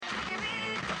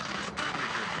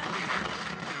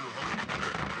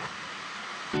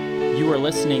You are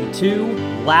listening to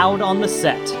Loud on the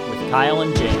Set with Kyle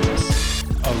and James.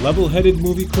 A level-headed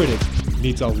movie critic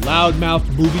meets a loudmouth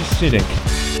movie cynic.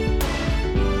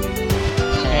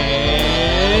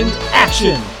 And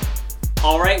action!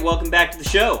 Alright, welcome back to the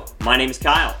show. My name is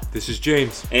Kyle. This is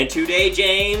James. And today,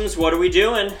 James, what are we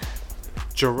doing?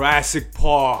 Jurassic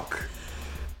Park.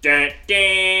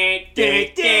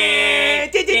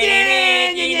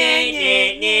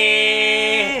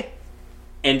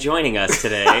 And joining us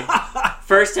today,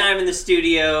 first time in the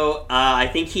studio, I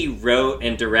think he wrote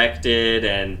and directed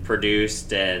and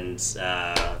produced and,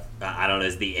 I don't know,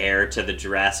 is the heir to the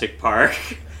Jurassic Park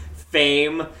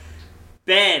fame.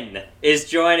 Ben is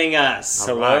joining us.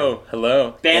 Hello.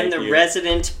 Hello. Ben, Thank the you.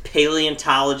 resident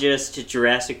paleontologist,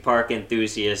 Jurassic Park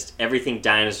enthusiast, everything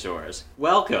dinosaurs.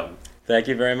 Welcome. Thank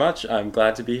you very much. I'm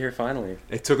glad to be here finally.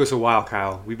 It took us a while,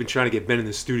 Kyle. We've been trying to get Ben in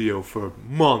the studio for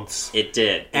months. It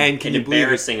did. And can an you believe it?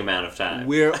 embarrassing amount of time.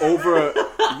 We're over,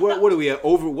 what are we at?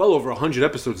 Well over 100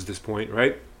 episodes at this point,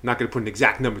 right? Not going to put an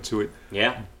exact number to it.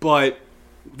 Yeah. But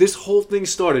this whole thing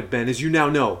started, Ben, as you now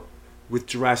know, with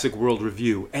Jurassic World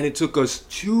Review. And it took us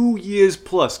 2 years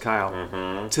plus,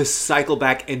 Kyle, to cycle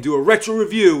back and do a retro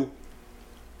review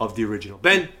of the original.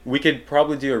 Ben? We could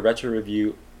probably do a retro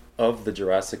review of the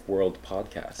Jurassic World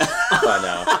podcast by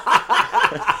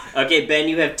now. Okay, Ben,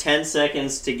 you have 10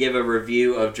 seconds to give a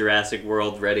review of Jurassic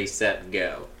World. Ready, set,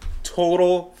 go.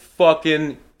 Total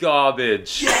fucking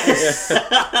garbage. That's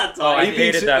all I I being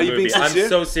hated si- that are you being movie. I'm sincere?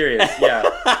 so serious. Yeah.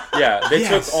 They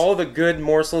Yes. took all the good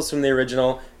morsels from the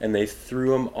original and they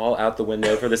threw them all out the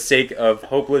window for the sake of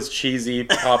hopeless, cheesy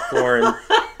popcorn,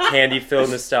 candy-filled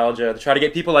nostalgia to try to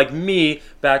get people like me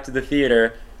back to the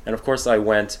theater. And of course I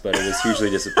went, but it was hugely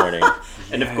disappointing.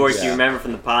 And of course, you Yeah. remember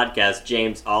from the podcast,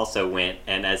 James also went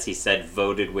and, as he said,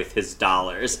 voted with his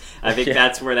dollars. I think Yeah.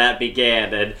 that's where that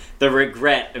began, and the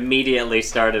regret immediately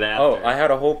started after. Oh, I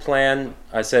had a whole plan.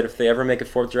 I said if they ever make a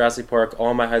fourth Jurassic Park,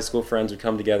 all my high school friends would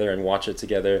come together and watch it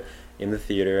together in the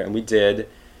theater, and we did.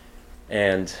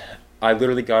 And I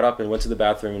literally got up and went to the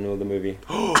bathroom in the middle of the movie.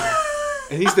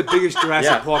 And he's the biggest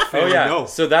Jurassic Park fan we know.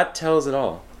 So that tells it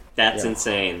all. That's Yeah.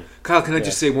 insane. Kyle, can I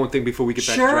just say one thing before we get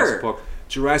back Sure. to Jurassic Park?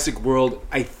 Jurassic World,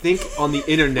 I think on the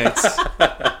internets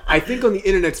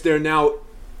there are now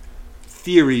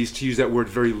theories, to use that word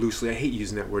very loosely. I hate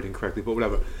using that word incorrectly, but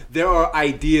whatever. There are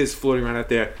ideas floating around out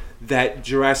there that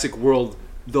Jurassic World,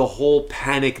 the whole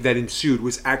panic that ensued,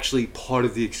 was actually part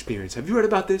of the experience. Have you read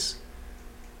about this?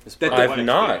 That I've What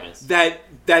not. experience?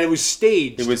 That it was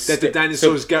staged. It was that the sta-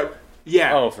 dinosaurs got.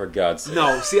 Yeah. Oh, for God's sake.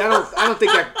 No, see, I don't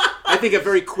think that. I think a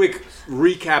very quick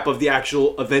recap of the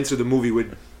actual events of the movie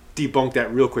would debunk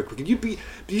that real quick. Do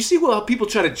you see how people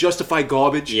try to justify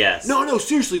garbage? Yes. No,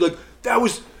 seriously, like that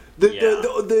was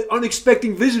the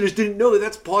unexpected visitors didn't know that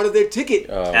that's part of their ticket.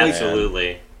 Oh,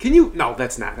 Absolutely. Can you? No,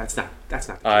 that's not. The case.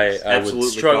 I would Absolutely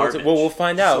struggle to... garbage. Well, we'll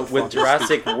find out So when fucking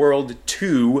Jurassic World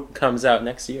 2 comes out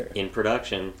next year. In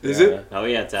production. Is Yeah. it? Oh,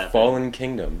 yeah, it's happening. Fallen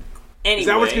Kingdom. Anyway, Is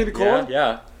that what it's gonna be called?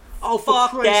 Yeah. Oh, for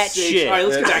Fuck Christ's that sakes. shit. All right,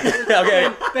 let's get back.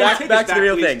 Okay, take back us to the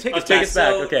real please. thing. Take us Take us back,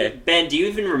 so, okay. Ben, do you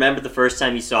even remember the first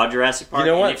time you saw Jurassic Park?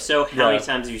 You know what? And if so, how Yeah. many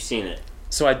times have you seen it?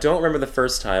 So I don't remember the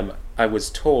first time. I was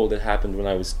told it happened when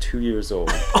I was 2 years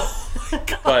old.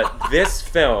 But this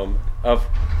film, of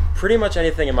pretty much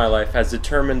anything in my life, has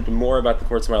determined more about the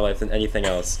course of my life than anything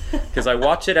else. Because I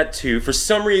watched it at 2. For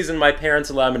some reason, my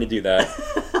parents allowed me to do that.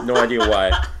 No idea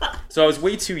why. So I was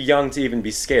way too young to even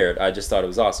be scared. I just thought it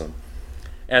was awesome.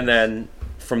 And then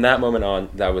from that moment on,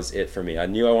 that was it for me. I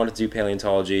knew I wanted to do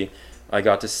paleontology. I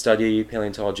got to study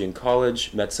paleontology in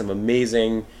college, met some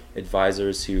amazing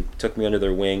advisors who took me under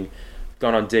their wing,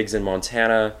 gone on digs in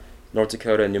Montana, North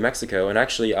Dakota, and New Mexico, and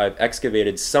actually I've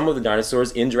excavated some of the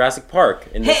dinosaurs in Jurassic Park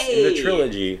in the Hey!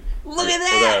 trilogy. Look at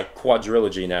or that! the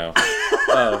quadrilogy now.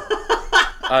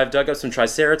 I've dug up some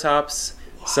Triceratops,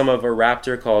 some of a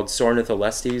raptor called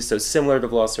Sornitholestes, so similar to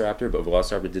Velociraptor, but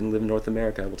Velociraptor didn't live in North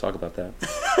America. We'll talk about that.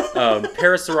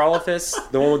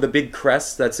 Parasaurolophus, the one with the big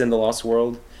crest that's in the Lost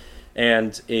World,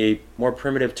 and a more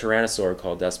primitive tyrannosaur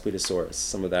called Daspletosaurus,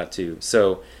 some of that too.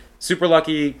 So super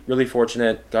lucky, really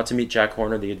fortunate. Got to meet Jack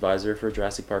Horner, the advisor for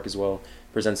Jurassic Park as well,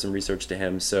 present some research to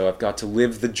him. So I've got to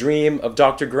live the dream of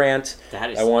Dr. Grant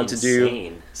That is I wanted to do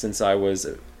insane. since I was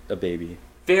a baby.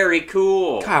 Very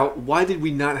cool. Kyle, why did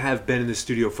we not have Ben in the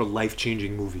studio for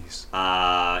life-changing movies?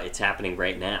 It's happening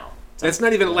right now. That's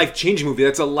not even a life-changing movie.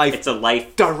 That's a life It's a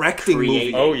life directing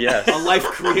creating. movie. Oh, yes. A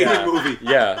life-creating Yeah. movie.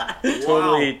 Yeah,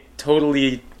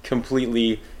 totally,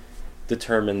 completely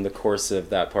determined the course of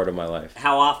that part of my life.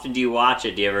 How often do you watch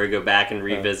it? Do you ever go back and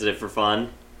revisit it for fun?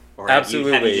 Or have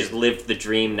Absolutely. you just lived the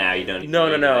dream now? You don't. No.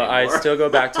 need it I anymore? still go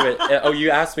back to it. Oh, you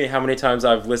asked me how many times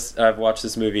I've watched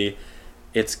this movie.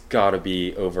 It's gotta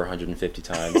be over 150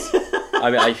 times. I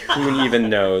mean, who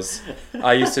even knows?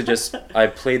 I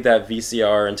played that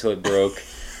VCR until it broke,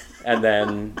 and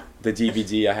then the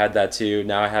DVD, I had that too.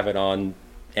 Now I have it on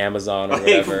Amazon or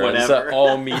whatever. Whatever. So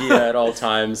all media at all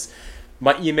times.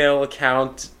 My email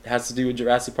account has to do with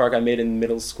Jurassic Park. I made in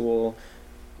middle school.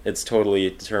 It's totally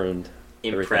determined.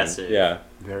 Impressive. Everything. Yeah.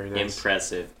 Very nice.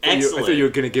 Impressive. I Excellent. thought you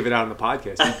were going to give it out on the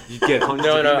podcast. You'd get hundreds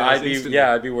No, of emails instantly.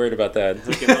 I'd be worried about that.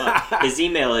 Look him up. His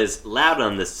email is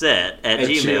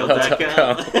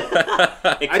loudontheset@gmail.com.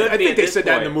 It could I be think at they this said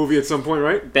that in the point. movie at some point,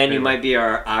 right? Ben, you might be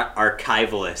our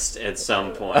archivalist at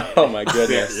some point. Oh my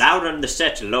goodness. Loud on the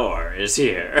Set lore is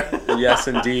here. Yes,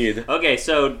 indeed. Okay,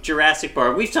 so Jurassic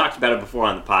Park. We've talked about it before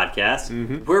on the podcast.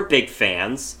 Mm-hmm. We're big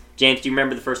fans. James, do you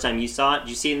remember the first time you saw it? Did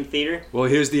you see it in the theater? Well,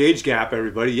 here's the age gap,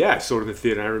 everybody. Yeah, I saw it in the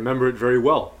theater, and I remember it very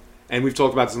well. And we've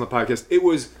talked about this on the podcast. It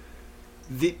was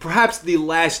perhaps the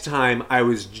last time I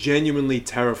was genuinely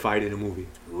terrified in a movie.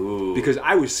 Ooh. Because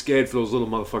I was scared for those little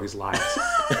motherfuckers' lives.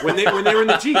 when they were in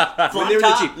the Jeep. When they were in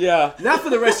the Jeep. Yeah. Not for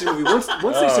the rest of the movie.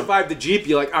 Once they survive the Jeep,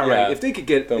 you're like, all right, Yeah. if they could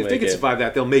survive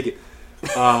that, they'll make it.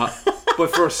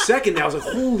 But for a second, I was like,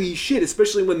 holy shit!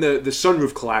 Especially when the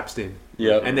sunroof collapsed in,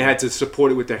 Yep. and they had to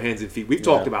support it with their hands and feet. We've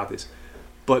talked about this,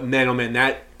 but man, oh man,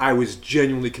 that I was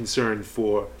genuinely concerned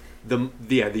for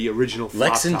the original flop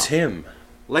Lex and top. Tim.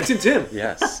 Lex and Tim.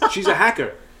 Yes. She's a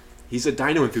hacker. He's a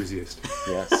dino enthusiast.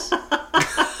 Yes.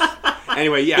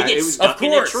 Anyway, yeah, He it gets was stuck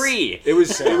in a course. tree. it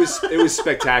was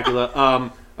spectacular.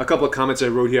 A couple of comments I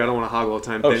wrote here. I don't want to hog all the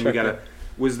time. Oh, Ben, sure.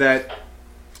 was that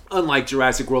unlike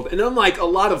Jurassic World and unlike a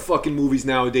lot of fucking movies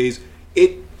nowadays,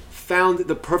 it found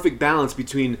the perfect balance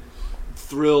between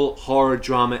thrill, horror,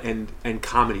 drama, and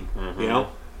comedy. Mm-hmm. You know,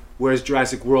 whereas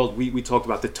Jurassic World, we talked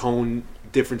about the tone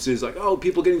differences, like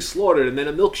people getting slaughtered, and then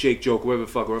a milkshake joke, or whatever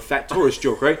the fuck, or a fat tourist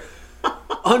joke, right?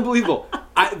 Unbelievable.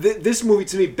 This movie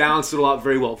to me balanced it all out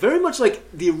very well. Very much like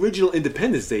the original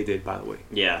Independence Day did, by the way.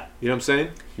 Yeah. You know what I'm saying?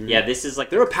 Yeah, this is like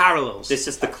There are parallels. this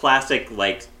is the classic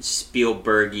like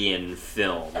Spielbergian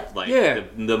film. Like Yeah.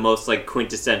 the most like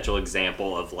quintessential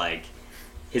example of like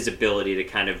his ability to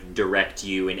kind of direct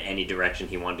you in any direction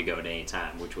he wanted to go at any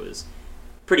time, which was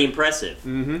pretty impressive.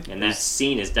 Mm-hmm. And that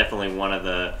scene is definitely one of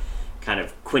the kind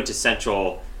of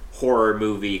quintessential horror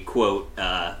movie quote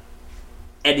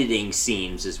editing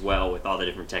scenes as well, with all the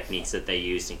different techniques that they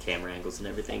used and camera angles and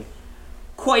everything.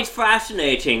 Quite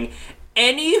fascinating.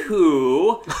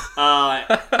 Anywho,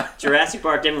 Jurassic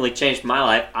Park definitely changed my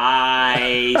life.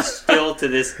 I still, to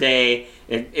this day,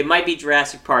 it might be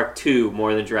Jurassic Park 2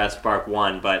 more than Jurassic Park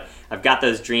 1, but I've got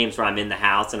those dreams where I'm in the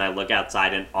house and I look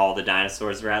outside and all the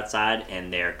dinosaurs are outside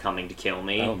and they're coming to kill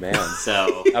me. Oh, man.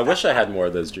 So I wish I had more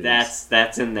of those dreams.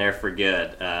 that's in there for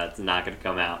good. It's not going to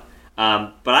come out.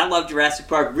 But I love Jurassic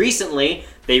Park. Recently,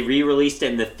 they re-released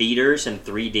it in the theaters in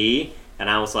 3D, and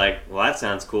I was like, well, that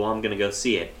sounds cool. I'm going to go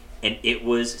see it. And it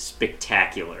was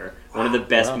spectacular. One of the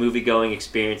best Wow. movie-going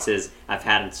experiences I've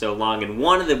had in so long. And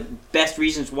one of the best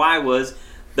reasons why was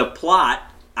the plot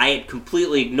I had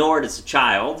completely ignored as a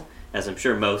child, as I'm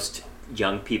sure most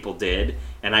young people did,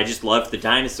 and I just loved the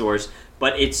dinosaurs.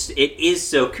 But it is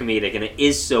so comedic, and it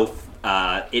is so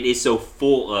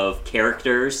full of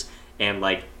characters and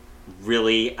like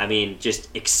really, I mean,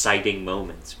 just exciting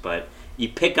moments. But you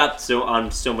pick up on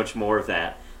so much more of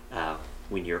that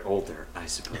when you're older, I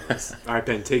suppose. All right,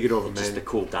 Ben, take it over, Just man. the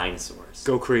cool dinosaurs.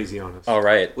 Go crazy on us. All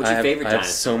right. What's your favorite I have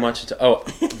dinosaur? so much to... Oh,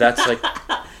 that's like...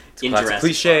 It's In classic Jurassic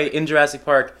cliche Park. in Jurassic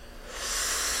Park.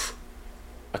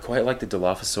 I quite like the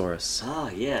Dilophosaurus. Ah,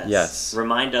 yes. Yes.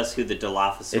 Remind us who the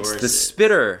Dilophosaurus It's the is.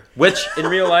 spitter, which in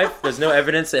real life, there's no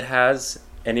evidence it has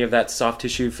any of that soft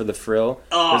tissue for the frill.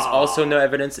 There's Aw. also no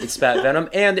evidence it spat venom,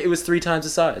 and it was 3 times the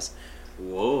size.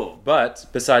 Whoa. But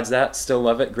besides that, still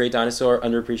love it. Great dinosaur,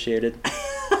 underappreciated.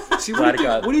 See, Glad it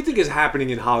got- what do you think is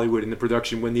happening in Hollywood in the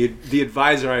production when the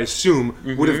advisor, I assume,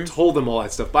 would have told them all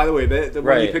that stuff? By the way, the one you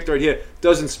Right. picked right here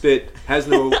doesn't spit, has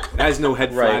no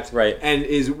head Right, flaps, right. and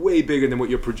is way bigger than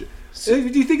what you're projecting. Do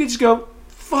you think they just go,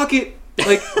 fuck it?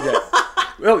 Like, Yeah.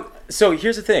 Well, so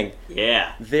here's the thing.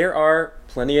 Yeah. There are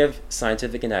plenty of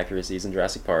scientific inaccuracies in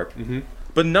Jurassic Park,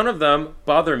 but none of them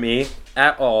bother me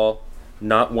at all,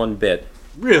 not one bit.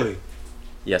 really?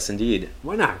 Yes, indeed.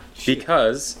 Why not? Shit.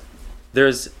 Because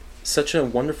there's such a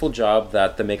wonderful job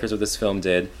that the makers of this film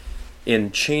did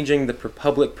in changing the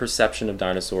public perception of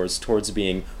dinosaurs towards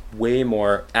being way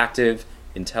more active,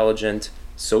 intelligent,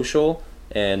 social,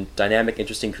 and dynamic,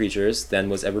 interesting creatures than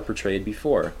was ever portrayed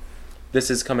before. This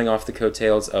is coming off the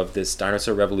coattails of this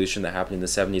dinosaur revolution that happened in the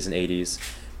 70s and 80s,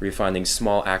 where you're finding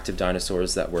small active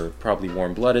dinosaurs that were probably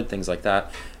warm-blooded, things like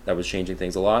that. That was changing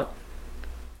things a lot.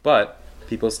 But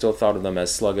people still thought of them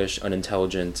as sluggish,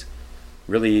 unintelligent,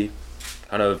 really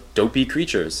kind of dopey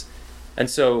creatures. And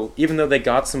so even though they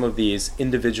got some of these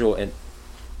individual and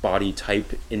body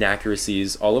type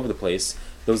inaccuracies all over the place,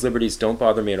 those liberties don't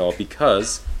bother me at all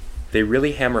because they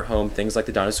really hammer home things like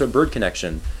the dinosaur-bird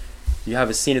connection. You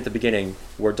have a scene at the beginning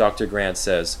where Dr. Grant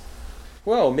says,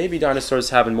 well, maybe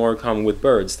dinosaurs have more in common with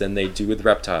birds than they do with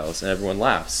reptiles, and everyone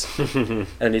laughs.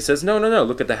 And he says, no,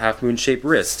 look at the half-moon-shaped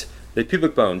wrist. The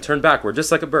pubic bone turned backward,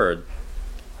 just like a bird.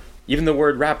 Even the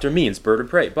word raptor means bird of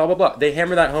prey, blah, blah, blah. They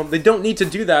hammer that home. They don't need to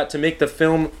do that to make the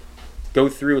film go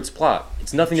through its plot.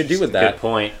 It's nothing to do with that. Good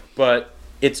point. But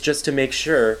it's just to make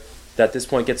sure that this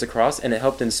point gets across, and it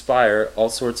helped inspire all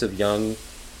sorts of young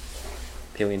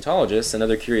paleontologists and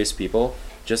other curious people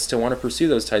just to want to pursue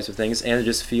those types of things and to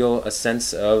just feel a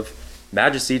sense of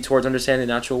majesty towards understanding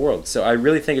the natural world. So I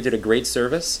really think it did a great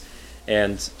service,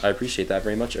 and I appreciate that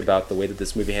very much about the way that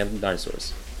this movie handled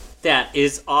dinosaurs. That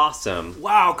is awesome.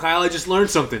 Wow, Kyle, I just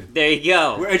learned something. There you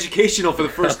go. We're educational for the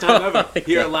first time ever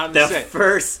here at Loud on the The Set.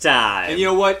 first time. And you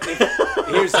know what?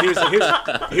 Here's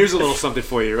a little something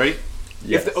for you, right?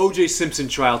 Yes. If the O.J. Simpson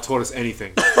trial taught us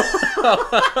anything.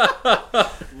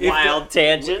 Wild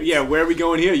tangent. Yeah, where are we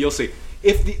going here? You'll see.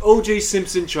 If the O.J.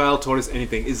 Simpson trial taught us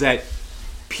anything, is that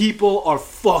people are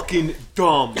fucking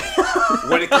dumb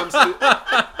when it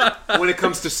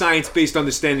comes to science-based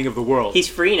understanding of the world. He's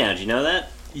free now. Do you know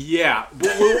that? Yeah.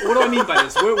 What do I mean by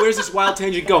this? Where's this wild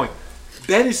tangent going?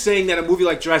 Ben is saying that a movie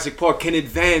like Jurassic Park can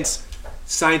advance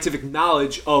scientific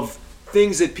knowledge of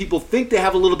things that people think they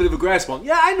have a little bit of a grasp on.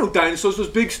 Yeah, I know dinosaurs, those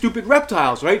big, stupid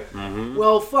reptiles, right? Mm-hmm.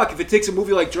 Well, fuck, if it takes a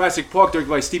movie like Jurassic Park, directed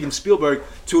by Steven Spielberg,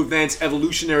 to advance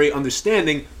evolutionary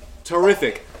understanding,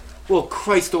 terrific. Well,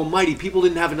 Christ almighty, people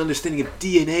didn't have an understanding of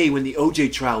DNA when the O.J.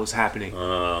 trial was happening.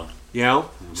 You know?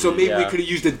 So maybe we could have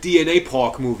used a DNA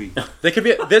Park movie. They could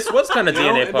be. This was kind of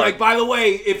DNA Park. Like, by the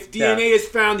way, if DNA is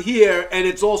found here and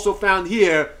it's also found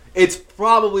here, it's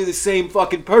probably the same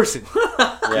fucking person.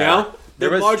 You know?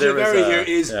 The margin of error here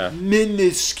is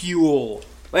minuscule.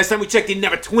 Last time we checked, they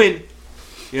never twin.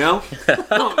 You know?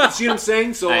 No, you see what I'm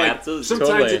saying? So like,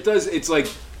 sometimes it does. It's like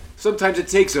sometimes it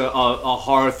takes a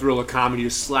horror thriller comedy to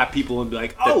slap people and be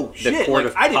like, oh shit! The court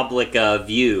like, of public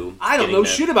view. I don't know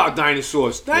shit about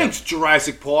dinosaurs. Thanks,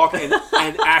 Jurassic Park and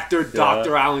actor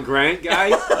Dr. Alan Grant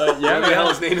guy. Whatever the hell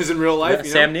his name is in real life.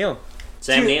 You know? Sam Neill.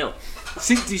 Sam Neill.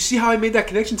 See, do you see how I made that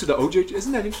connection to the OJ?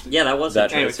 Isn't that interesting? Yeah, that was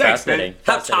Anyway, thanks, fascinating.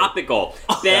 How topical.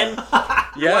 Ben,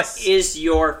 Yes. what is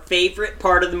your favorite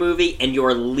part of the movie and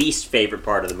your least favorite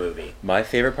part of the movie? My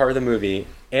favorite part of the movie,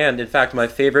 and in fact my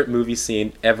favorite movie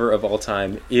scene ever of all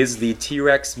time, is the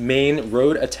T-Rex main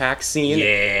road attack scene.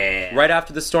 Yeah. Right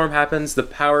after the storm happens, the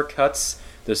power cuts.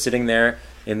 They're sitting there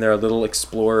in their little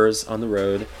Explorers on the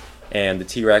road, and the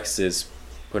T-Rex is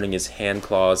putting his hand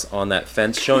claws on that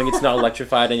fence, showing it's not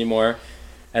electrified anymore.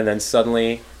 And then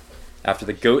suddenly, after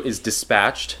the goat is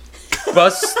dispatched,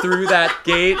 busts through that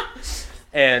gate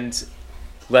and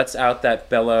lets out that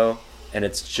bellow, and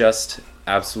it's just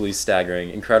absolutely staggering,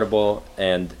 incredible,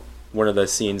 and one of the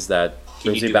scenes that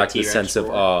brings me back to the sense of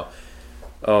awe.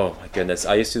 Oh my goodness,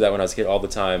 I used to do that when I was a kid all the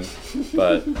time,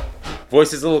 but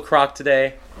voice is a little crocked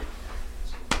today.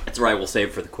 That's right, we'll save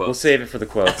it for the quotes. We'll save it for the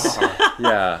quotes.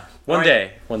 Yeah. One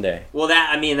day. Well,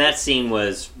 that scene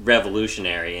was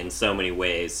revolutionary in so many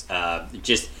ways.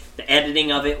 Just the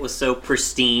editing of it was so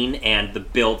pristine, and the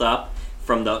build-up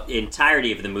from the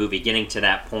entirety of the movie, getting to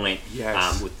that point,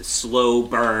 with the slow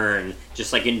burn,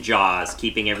 just like in Jaws,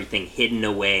 keeping everything hidden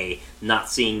away, not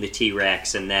seeing the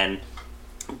T-Rex, and then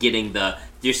getting the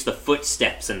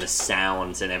footsteps and the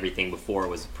sounds and everything before it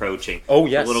was approaching. Oh,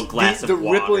 yes. A little glass the of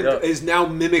water. rippling is now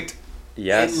mimicked.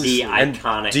 Yes. The And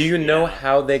iconic. do you know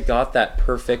how they got that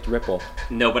perfect ripple?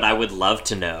 No, but I would love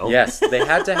to know. Yes, they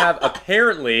had to have,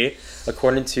 apparently,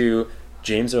 according to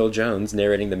James Earl Jones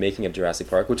narrating the making of Jurassic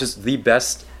Park, which is the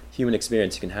best human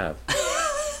experience you can have.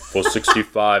 For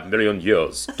 65 million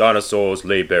years, dinosaurs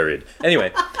lay buried.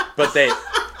 Anyway, but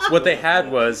what they had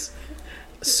was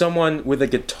someone with a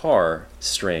guitar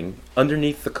string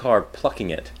underneath the car plucking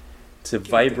it to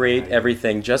vibrate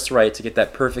everything just right to get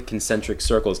that perfect concentric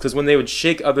circles. Because when they would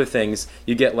shake other things,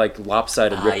 you get like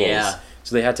lopsided ripples. Yeah.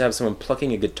 So they had to have someone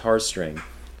plucking a guitar string.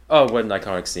 Oh, what an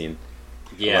iconic scene.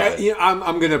 Yeah.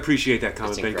 I'm going to appreciate that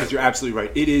comment, Ben, because you're absolutely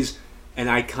right. It is an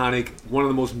iconic, one of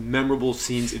the most memorable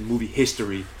scenes in movie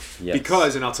history. Yes.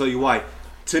 Because, and I'll tell you why,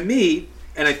 to me,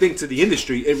 and I think to the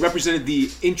industry, it represented the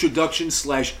introduction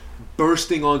 /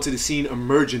 bursting onto the scene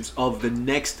emergence of the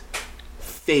next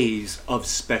phase of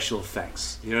special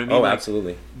effects. You know what I mean? Oh, Like,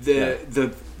 absolutely.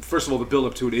 first of all, the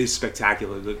build-up to it is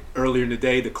spectacular. Earlier in the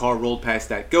day, the car rolled past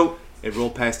that goat. It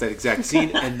rolled past that exact scene,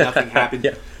 and nothing happened.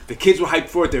 Yeah. The kids were hyped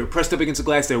for it. They were pressed up against the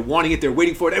glass. They were wanting it. They were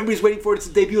waiting for it. Everybody's waiting for it. It's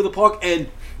the debut of the park, and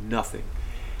nothing.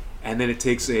 And then it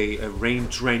takes a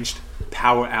rain-drenched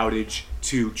power outage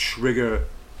to trigger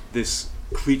this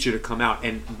creature to come out.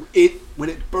 And when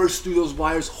it bursts through those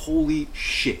wires, holy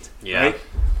shit. Yeah. Right?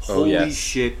 Oh, Holy yes.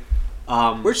 shit.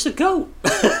 Where's the goat?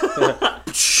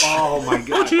 Oh, my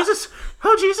God. Jesus!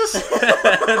 Oh, Jesus!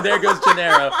 There goes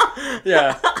Gennaro.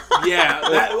 Yeah. Yeah.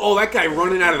 That guy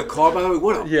running out of the car, by the way.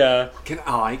 What a... Yeah.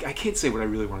 I can't say what I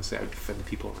really want to say. I would offend the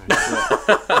people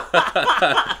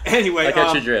around. Anyway. I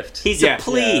catch your drift. He's Yeah. a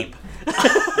plebe.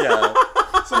 Yeah.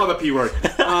 Some other P word.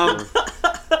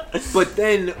 But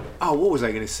then, what was I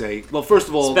going to say? Well, first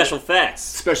of all... Special effects.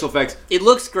 Special effects. It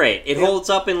looks great. It Yeah. holds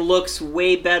up and looks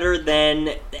way better than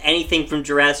anything from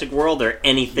Jurassic World or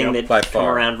anything Yep, By that's come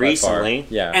far. around by recently.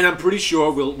 far. Yeah. And I'm pretty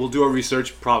sure we'll do our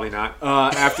research. Probably not.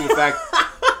 After the fact,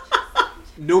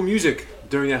 no music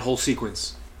during that whole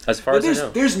sequence. As far But as I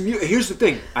know. here's the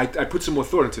thing. I put some more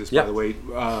thought into this, Yeah. by the way.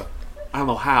 I don't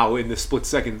know how in this split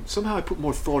second. Somehow I put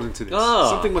more thought into this. Oh.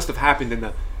 Something must have happened in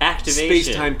the Activation.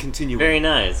 space-time continuum. Very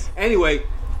nice. Anyway,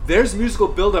 there's musical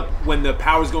build-up when the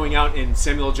power's going out and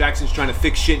Samuel L. Jackson's trying to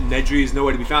fix shit and Nedry is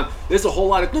nowhere to be found. There's a whole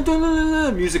lot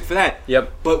of music for that.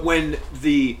 Yep. But when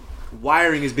the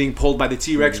wiring is being pulled by the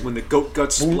T-Rex, when the goat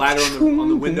guts splatter on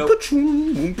the window, the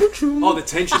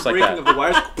tension Just like breaking that. of the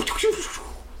wires.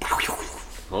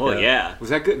 Oh, yeah. Was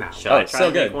that good now? Shall I Oh, try so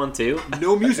to make good. one, too?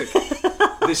 No music.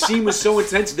 The scene was so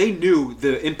intense. They knew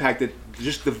the impact that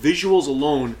just the visuals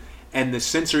alone and the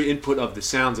sensory input of the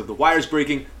sounds of the wires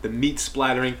breaking, the meat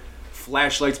splattering,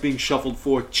 flashlights being shuffled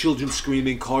for, children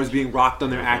screaming, cars being rocked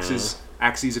on their axes,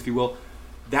 if you will.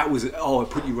 That was it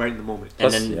put you right in the moment.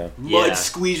 And Plus, then, yeah. Mud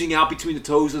squeezing out between the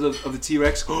toes of the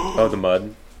T-Rex. Oh, the mud.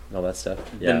 And all that stuff.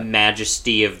 Yeah. the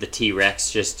majesty of the T-Rex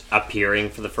just appearing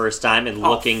for the first time and Oh,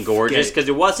 looking forget gorgeous, it. because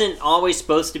it wasn't always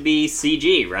supposed to be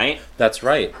CG, right? That's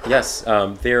right. Yes.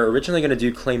 They were originally going to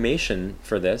do claymation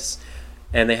for this,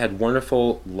 and they had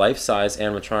wonderful life-size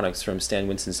animatronics from Stan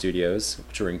Winston Studios,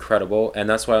 which were incredible, and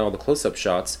that's why all the close-up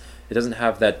shots, it doesn't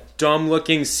have that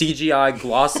dumb-looking CGI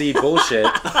glossy bullshit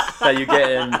that you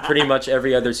get in pretty much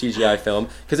every other CGI film,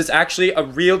 because it's actually a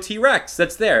real T-Rex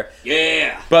that's there.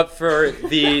 Yeah! But for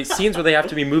the scenes where they have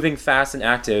to be moving fast and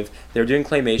active, they're doing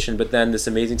claymation, but then this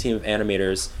amazing team of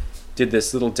animators did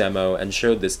this little demo and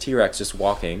showed this T-Rex just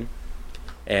walking,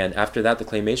 and after that the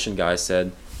claymation guy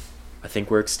said, I think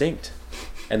we're extinct.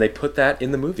 And they put that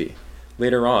in the movie.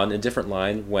 Later on, a different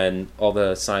line, when all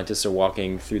the scientists are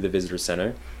walking through the visitor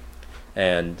center,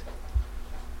 and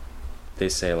they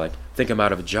say, like, think I'm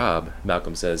out of a job.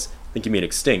 Malcolm says, think you mean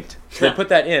extinct. They put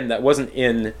that in. That wasn't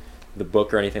in the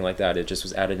book or anything like that. It just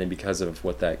was added in because of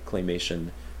what that claymation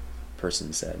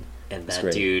person said. And It's that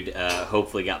great. dude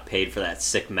hopefully got paid for that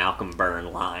sick Malcolm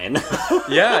Byrne line.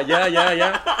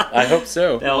 Yeah. I hope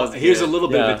so. That was Here's good. a little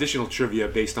bit Yeah. of additional trivia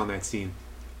based on that scene,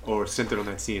 or centered on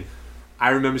that scene. I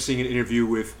remember seeing an interview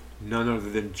with none other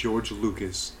than George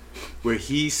Lucas, where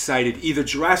he cited either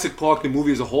Jurassic Park, the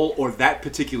movie as a whole, or that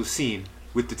particular scene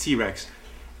with the T-Rex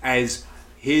as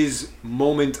his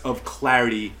moment of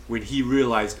clarity when he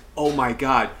realized, oh my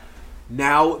god,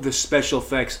 now the special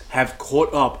effects have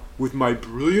caught up with my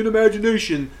brilliant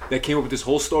imagination that came up with this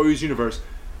whole Star Wars universe.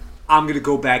 I'm going to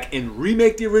go back and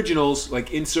remake the originals,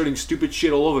 like inserting stupid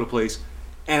shit all over the place,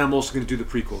 and I'm also going to do the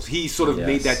prequels. He sort of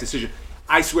made that decision.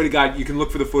 I swear to God, you can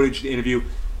look for the footage, the interview.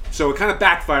 So it kind of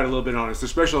backfired a little bit on us. The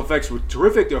special effects were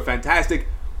terrific. They were fantastic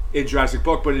in Jurassic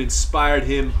Park, but it inspired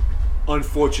him,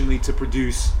 unfortunately, to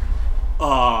produce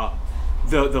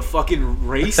the fucking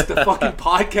race, the fucking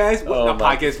podcast. What, not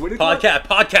podcast. What do you call it?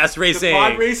 Podcast The racing.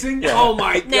 pod racing? Oh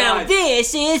my god. Now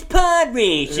this is pod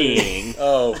racing.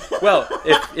 Oh, well,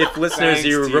 if listeners, Thanks,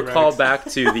 you T-Rex. recall back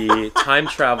to the time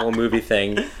travel movie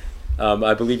thing,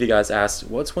 I believe you guys asked,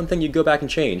 what's one thing you'd go back and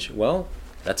change? Well,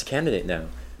 that's a candidate now.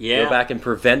 Yeah. Go back and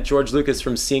prevent George Lucas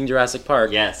from seeing Jurassic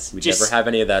Park. Yes. We'd Just- never have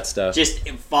any of that stuff. Just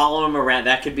follow him around.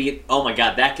 That could be, oh my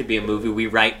god, that could be a movie we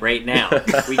write right now.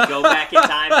 We go back in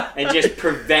time and just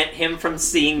prevent him from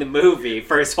seeing the movie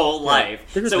for his whole life.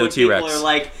 There was so no when people T-Rex. are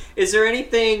like, is there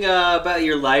anything about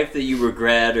your life that you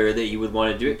regret or that you would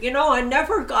want to do? You know, I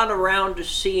never got around to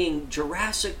seeing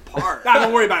Jurassic Park. Nah,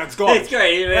 don't worry about it. It's gone. It's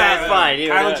great. It's fine. You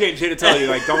Kyle know. and James here to tell you,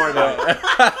 like, don't worry about it.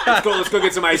 Let's go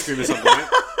get some ice cream or something, right?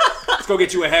 Let's go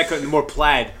get you a haircut and more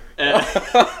plaid.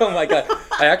 Oh my god!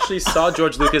 I actually saw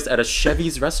George Lucas at a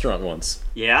Chevy's restaurant once.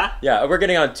 Yeah? Yeah, we're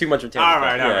getting on too much of a tangent. All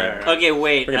right, Yeah. all right. Okay,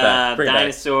 wait. Bring it back, bring it back.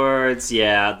 Dinosaurs,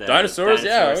 yeah. The Dinosaurs,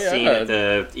 yeah, scene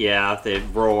yeah. at the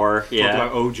roar, Talked yeah.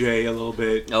 about OJ a little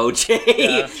bit.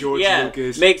 OJ. George yeah,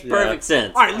 Lucas. makes Yeah. perfect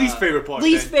sense. All right, least favorite part.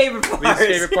 Least then. favorite part. Least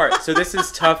favorite part. So this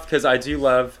is tough because I do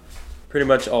love pretty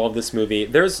much all of this movie.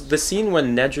 There's the scene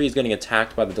when Nedry is getting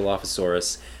attacked by the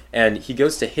Dilophosaurus, and he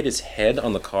goes to hit his head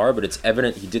on the car, but it's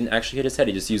evident he didn't actually hit his head.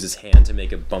 He just used his hand to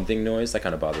make a bumping noise. That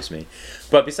kind of bothers me.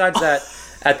 But besides that,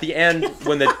 at the end,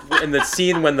 in the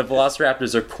scene when the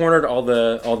Velociraptors are cornered all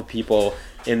the people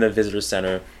in the visitor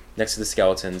center next to the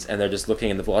skeletons, and they're just looking,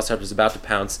 and the Velociraptor's about to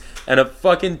pounce, and a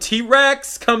fucking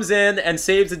T-Rex comes in and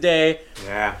saves the day.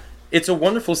 Yeah. It's a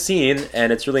wonderful scene,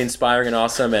 and it's really inspiring and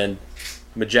awesome and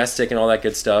majestic and all that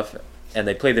good stuff. And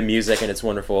they play the music, and it's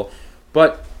wonderful.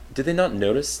 But did they not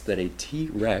notice that a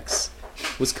T-Rex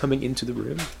was coming into the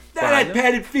room? That had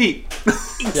padded feet.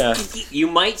 Yeah. You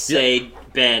might say,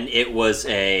 Ben, it was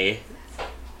a...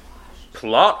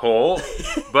 Plot hole,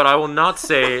 but I will not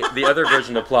say the other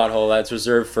version of plot hole that's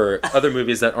reserved for other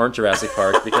movies that aren't Jurassic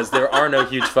Park, because there are no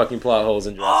huge fucking plot holes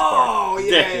in Jurassic Park. Oh,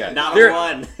 yeah. Not There-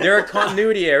 one. There are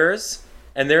continuity errors,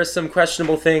 and there are some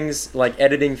questionable things like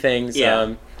editing things.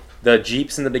 Yeah. The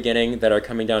Jeeps in the beginning that are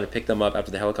coming down to pick them up after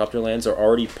the helicopter lands are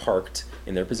already parked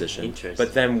in their position. Interesting.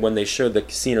 But then when they show the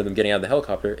scene of them getting out of the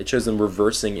helicopter, it shows them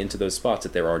reversing into those spots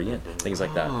that they were already in. Things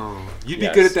like that. Oh, you'd be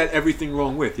Yes. good at that everything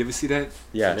wrong with. You ever see that?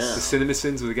 Yes. Yeah. The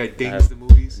CinemaSins where the guy dings have- the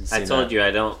movies? I Seen told that. you I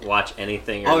don't watch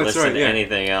anything Oh, or that's listen right, to yeah.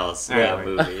 anything else Yeah, about right.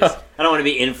 movies. I don't want to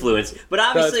be influenced. But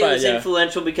obviously fine, it was yeah.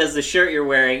 influential because the shirt you're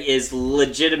wearing is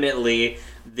legitimately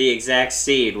the exact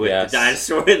scene with Yes. the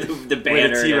dinosaur and the Where banner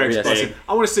the and T-Rex everything. busted.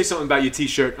 I want to say something about your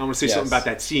T-shirt. I want to say Yes. something about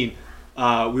that scene.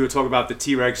 We were talking about the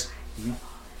T-Rex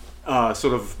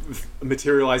sort of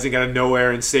materializing out of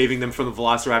nowhere and saving them from the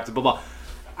Velociraptor. Blah blah.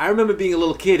 I remember being a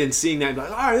little kid and seeing that and be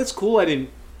like, all right, that's cool. I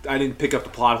didn't pick up the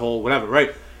plot hole, whatever,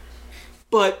 right?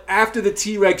 But after the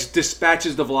T-Rex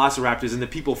dispatches the Velociraptors and the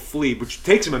people flee, which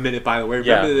takes them a minute, by the way.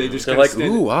 Yeah. Remember, they just They're kinda like,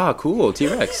 stand- ooh, cool,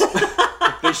 T-Rex.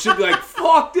 They should be like,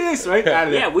 fuck this, right? Out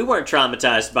of there. Yeah, we weren't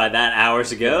traumatized by that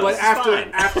hours ago. But It's after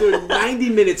fine. after 90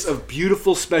 minutes of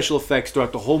beautiful special effects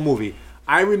throughout the whole movie,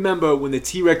 I remember when the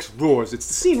T-Rex roars. It's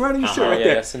the scene right on your shirt, right yeah,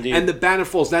 there. yes, indeed. And the banner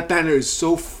falls. That banner is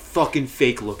so fucking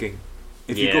fake looking.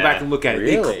 If you go Yeah. back and look at it,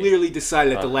 Really? they clearly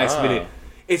decided at the last Uh-huh. minute,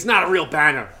 it's not a real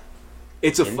banner.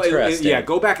 It's a Interesting. yeah.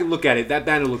 Go back and look at it. That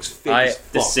banner looks fake as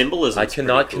the fuck. symbolism. I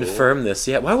cannot confirm this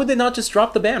yet. Why would they not just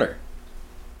drop the banner?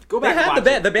 Go They back and had watch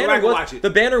the, it. the Go banner back and was watch it. the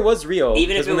banner was real.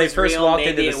 Even if 'cause it when they was first real, walked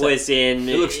maybe into it the was in.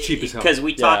 It looks cheap as hell. Because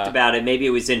we talked Yeah. about it. Maybe it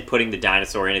was in putting the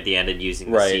dinosaur in at the end and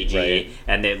using the Right, CG, right.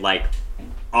 and it like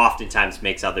oftentimes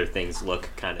makes other things look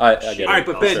kind of. I get it. All right,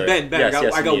 but Ben, Also. Ben, Yes, I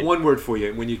yes, got indeed. one word for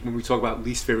you when we talk about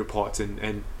least favorite parts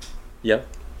and Yep.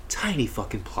 tiny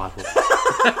fucking plot hole.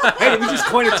 Hey, did we just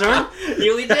coin a term?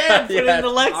 You did. Put it in the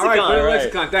lexicon. All right, put it in the right.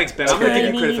 lexicon. Thanks, Ben. I'm gonna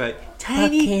give you credit for that.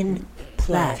 Fucking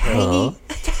plot hole.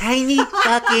 Tiny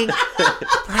fucking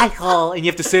plot hole, and you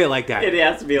have to say it like that. It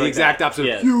has to be the like exact that. opposite.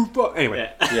 Yeah. Of you fuck. Anyway,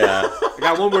 Yeah. I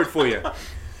got one word for you.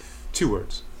 2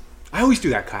 words. I always do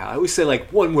that, Kyle. I always say like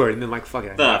one word and then like fuck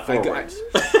it. Four words.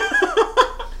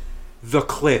 The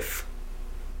cliff.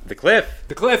 The cliff.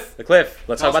 The cliff. The cliff.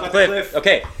 Let's Tell talk us about the about the cliff. cliff.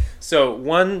 Okay. So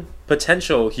one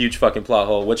potential huge fucking plot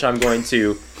hole, which I'm going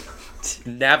to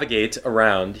navigate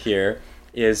around here,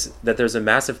 is that there's a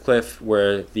massive cliff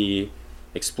where the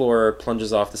explorer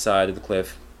plunges off the side of the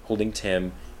cliff, holding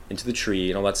Tim into the tree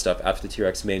and all that stuff after the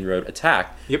T-Rex main road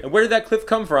attack. Yep. And where did that cliff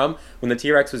come from when the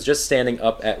T-Rex was just standing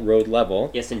up at road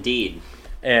level? Yes, indeed.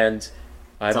 And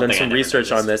I've Something done I some never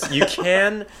research on noticed. this. You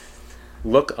can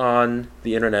look on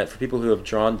the internet for people who have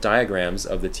drawn diagrams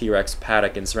of the T-Rex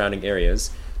paddock and surrounding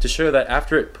areas to show that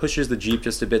after it pushes the Jeep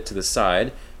just a bit to the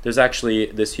side, there's actually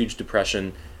this huge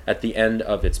depression at the end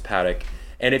of its paddock.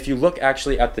 And if you look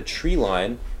actually at the tree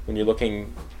line, when you're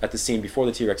looking at the scene before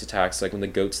the T-Rex attacks, like when the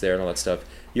goat's there and all that stuff,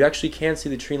 you actually can see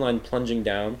the tree line plunging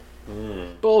down.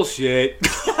 Bullshit.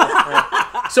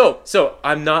 So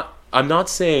I'm not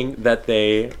saying that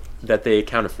they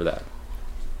accounted for that.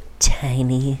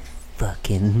 Tiny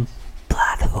fucking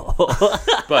plot hole.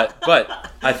 But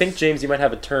I think, James, you might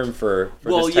have a term for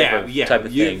Well, this type of yeah.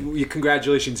 thing.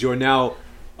 Congratulations, you're now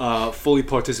fully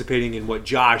participating in what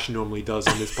Josh normally does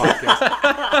on this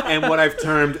podcast, and what I've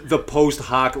termed the post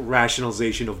hoc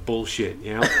rationalization of bullshit.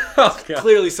 You know, Oh, God.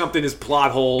 clearly something is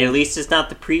plot hole. At least it's not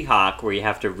the pre-hoc where you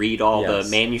have to read all Yes.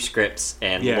 the manuscripts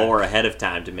and Yeah. lore ahead of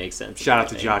time to make sense. of Shout out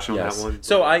to everything. Josh on Yes. that one.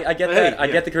 So I get But that. hey, I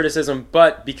yeah. get the criticism,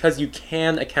 but because you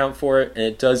can account for it and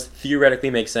it does theoretically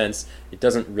make sense, it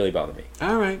doesn't really bother me.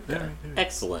 All right.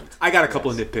 Excellent. I got a couple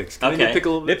of nitpicks. Can Okay. I nitpick a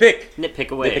little bit? Nitpick. Nitpick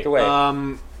away. Nitpick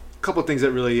away. Couple of things that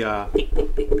really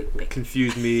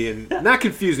confused me, and not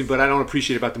confused me, but I don't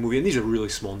appreciate about the movie. And these are really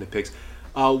small nitpicks.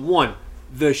 One,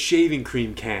 the shaving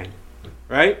cream can,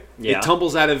 right? Yeah. It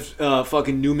tumbles out of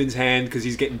fucking Newman's hand because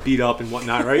he's getting beat up and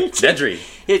whatnot, right? Nedry.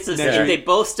 It's the Nedry. same. They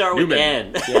both start with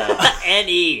Newman. N. Yeah.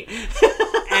 N-E.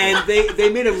 And they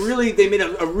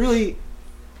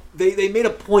made a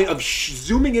point of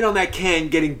zooming in on that can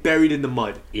getting buried in the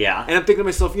mud. Yeah. And I'm thinking to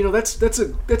myself, you know, that's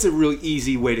a really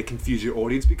easy way to confuse your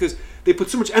audience, because they put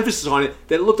so much emphasis on it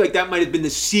that it looked like that might have been the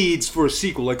seeds for a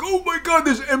sequel. Like, oh my God,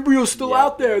 there's embryos still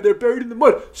out there. They're buried in the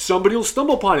mud. Somebody will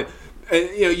stumble upon it. And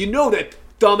you know that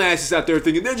dumbasses out there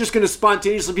thinking they're just going to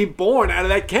spontaneously be born out of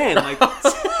that can, like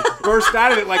burst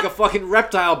out of it like a fucking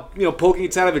reptile, you know, poking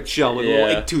its out of its shell with a little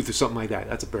Yeah. egg tooth or something like that.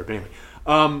 That's a burp. Anyway,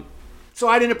 so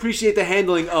I didn't appreciate the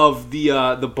handling of the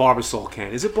Barbasol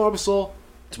can. Is it Barbasol?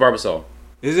 It's Barbasol.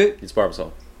 Is it? It's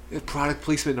Barbasol. Product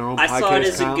placement in our own I podcast. saw it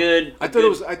as Kyle. a good. I thought it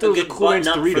was a Cool Ranch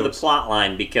button-up for the Doritos. plot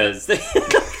line because a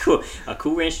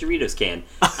Cool Ranch Doritos can.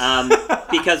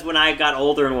 Because when I got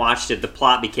older and watched it, the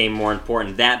plot became more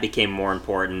important. That became more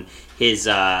important. He's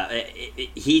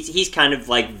kind of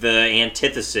like the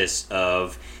antithesis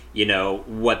of, you know,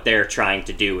 what they're trying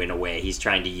to do in a way. He's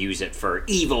trying to use it for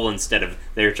evil instead of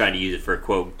they're trying to use it for,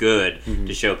 quote, good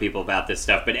to show people about this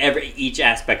stuff. But each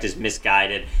aspect is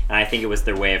misguided, and I think it was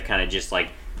their way of kind of just like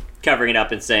covering it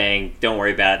up and saying, don't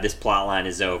worry about it, this plot line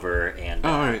is over, and,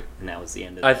 all right. and that was the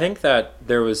end of I that. think that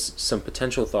there was some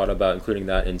potential thought about including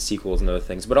that in sequels and other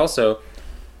things, but also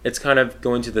it's kind of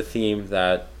going to the theme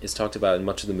that is talked about in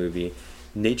much of the movie,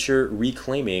 nature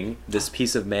reclaiming this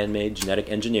piece of man-made genetic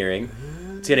engineering.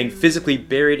 It's getting physically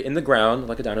buried in the ground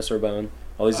like a dinosaur bone.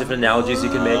 All these different analogies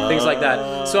you can make, things like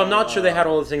that. So I'm not sure they had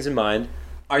all the things in mind.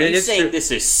 Are It you is saying true.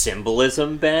 this is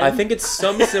symbolism, Ben? I think it's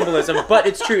some symbolism, but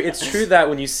it's true. It's true that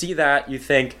when you see that, you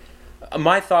think.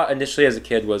 My thought initially as a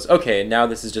kid was, okay, now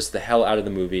this is just the hell out of the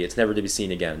movie. It's never to be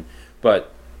seen again.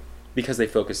 But because they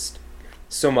focused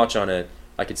so much on it,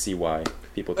 I could see why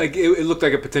people. Like it looked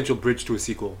like a potential bridge to a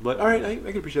sequel. But all right, I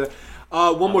can appreciate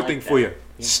that. One more like thing that. for you: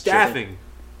 staffing.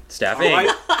 Staffing. All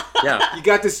right? Yeah. You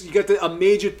got this. You got a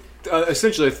major,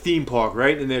 essentially a theme park,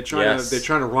 right? And they're trying Yes. to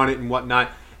trying to run it and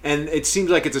whatnot. And it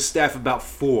seems like it's a staff of about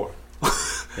 4.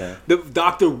 Yeah. The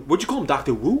Doctor, what'd you call him?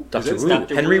 Dr. Wu? Dr. Is Wu. that-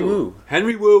 Dr. Henry Wu. Wu.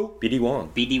 Henry Wu. B.D. Wong.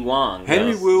 B.D. Wong.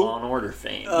 Henry of Wu. Law and Order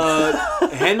fame.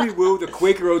 Henry Wu, the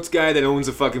Quaker Oats guy that owns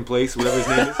the fucking place, whatever his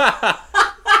name is.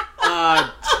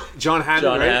 John Hammond,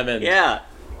 John right? Hammond. yeah.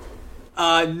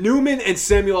 Newman and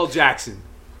Samuel L. Jackson.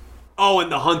 Oh,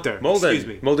 and the Hunter. Excuse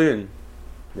me. Muldoon.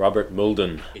 Robert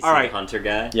Muldoon. Is All he right. the hunter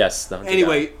guy? Yes. The Hunter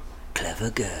Anyway, guy. Clever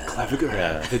girl. clever girl.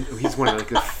 Yeah. He's one of like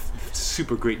the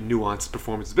super great nuanced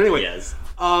performances. But anyway, Yes.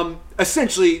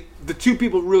 essentially, the two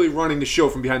people really running the show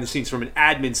from behind the scenes from an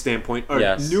admin standpoint are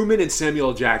Yes. Newman and Samuel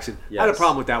L. Jackson. I had a Yes.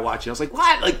 problem with that watching. I was like,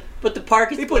 what? Like, But the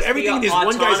park is They put supposed to be everything in this one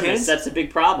guy's autonomous. hands? That's the big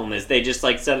problem. Is they just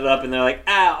like set it up and they're like,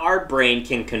 our brain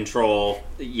can control,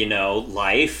 you know,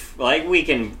 life. Like we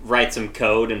can write some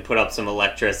code and put up some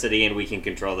electricity, and we can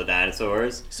control the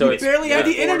dinosaurs. So we it's barely had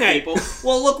the 4 internet. people.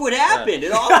 Well, look what happened.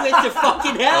 It all went to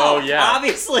fucking hell. Oh, yeah.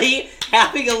 Obviously,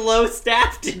 having a low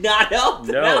staff did not help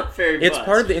them No, out very it's much.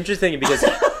 part of the interesting thing because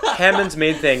Hammond's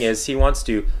main thing is he wants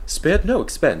to spare no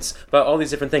expense about all these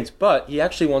different things, but he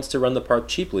actually wants to run the park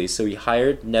cheaply, so he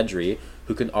hired Nedry,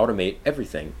 who can automate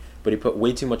everything, but he put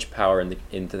way too much power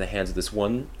into the hands of this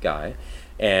one guy,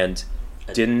 and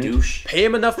didn't douche. pay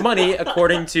him enough money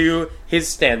according to his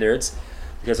standards.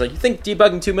 Because like, you think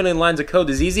debugging 2 million lines of code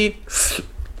is easy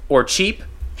or cheap?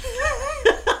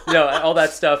 No, all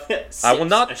that stuff. I will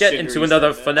not A get sugary into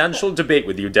another soda. financial debate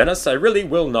with you, Dennis. I really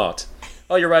will not.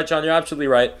 Oh, you're right, John. You're absolutely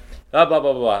right. Blah, blah,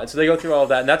 blah, blah. And so they go through all of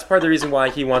that. And that's part of the reason why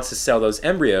he wants to sell those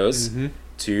embryos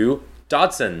to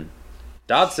Dodson.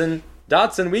 Dodson.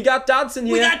 We got Dodson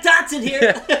here. We got Dotson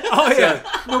here. oh yeah,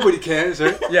 nobody cares,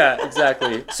 right? Yeah,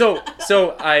 exactly. So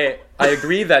I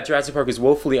agree that Jurassic Park is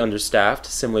woefully understaffed,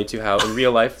 similarly to how in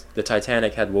real life the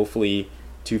Titanic had woefully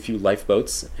too few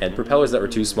lifeboats and propellers that were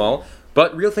too small.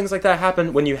 But real things like that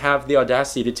happen when you have the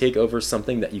audacity to take over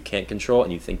something that you can't control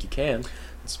and you think you can.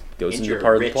 It goes And into you're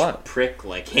part a of the rich plot. prick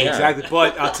like him. Yeah. Exactly.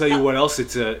 But I'll tell you what else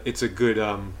it's a good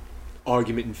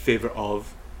argument in favor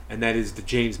of, and that is the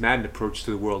James Madden approach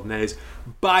to the world, and that is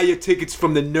buy your tickets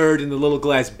from the nerd in the little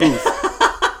glass booth.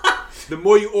 The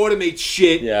more you automate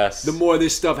shit, Yes. the more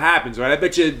this stuff happens, right? I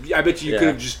bet you could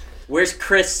have just. Where's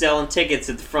Chris selling tickets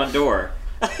at the front door?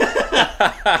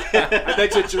 I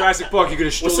bet you at Jurassic Park you could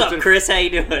have What's up, Chris? How you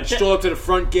doing? strolled up to the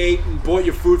front gate and bought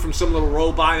your food from some little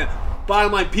robot.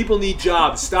 Bottom line, people need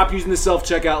jobs. Stop using the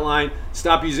self-checkout line.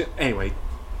 Stop using... Anyway.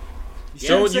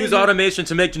 Don't use automation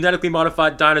to make genetically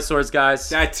modified dinosaurs, guys.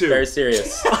 That too. Very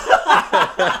serious.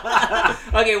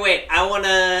 Okay, wait.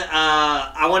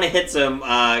 I wanna hit some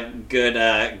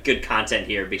good content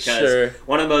here because Sure.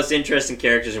 one of the most interesting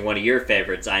characters and one of your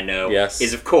favorites I know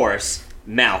is of course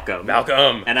Malcolm.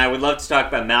 Malcolm. And I would love to talk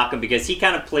about Malcolm because he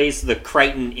kind of plays the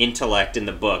Crichton intellect in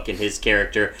the book, and his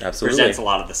character presents a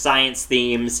lot of the science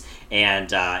themes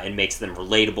and makes them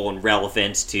relatable and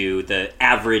relevant to the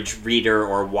average reader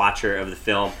or watcher of the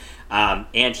film.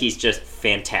 And he's just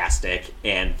fantastic,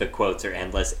 and the quotes are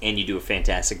endless, and you do a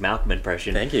fantastic Malcolm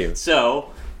impression. Thank you.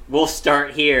 So we'll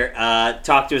start here.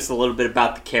 Talk to us a little bit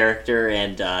about the character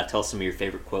and tell us some of your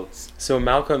favorite quotes. So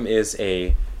Malcolm is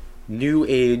a New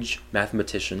Age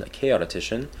mathematician, a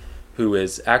chaotician, who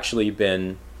has actually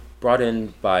been brought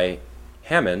in by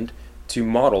Hammond to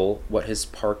model what his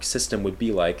park system would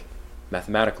be like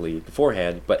mathematically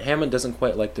beforehand, but Hammond doesn't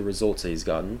quite like the results that he's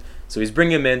gotten, so he's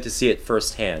bringing him in to see it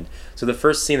firsthand. So the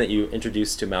first scene that you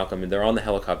introduce to Malcolm, and they're on the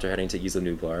helicopter heading to Isla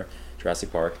Nublar,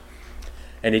 Jurassic Park,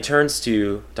 and he turns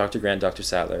to Dr. Grant, Dr.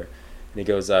 Sattler, and he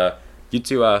goes, you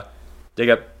two dig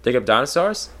up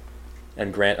dinosaurs?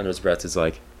 And Grant under his breath is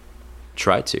like,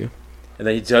 try to. And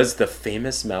then he does the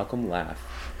famous Malcolm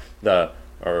laugh. The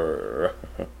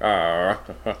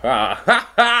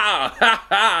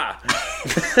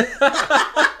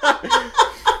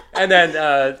and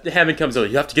then Hammond comes over.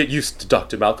 You have to get used to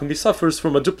Dr. Malcolm. He suffers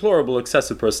from a deplorable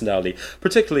excessive personality,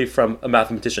 particularly from a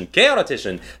mathematician.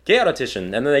 Chaotician.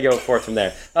 And then they go forth from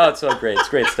there. Oh, it's so great. It's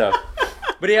great stuff.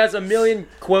 But he has a million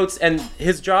quotes, and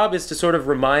his job is to sort of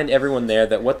remind everyone there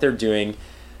that what they're doing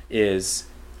is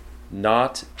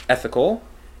not ethical.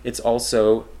 It's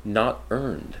also not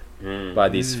earned by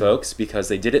these folks because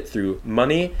they did it through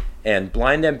money and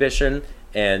blind ambition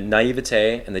and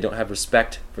naivete, and they don't have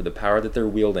respect for the power that they're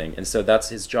wielding. And so that's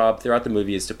his job throughout the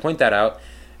movie, is to point that out,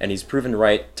 and he's proven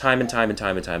right time and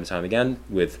time again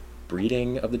with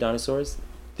breeding of the dinosaurs.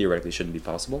 Theoretically shouldn't be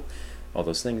possible. All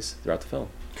those things throughout the film.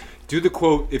 Do the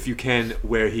quote, if you can,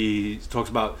 where he talks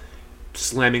about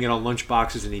slamming it on lunch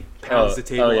boxes and he pounds the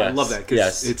table. Yes. I love that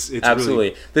because it's absolutely.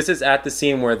 Really... This is at the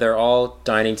scene where they're all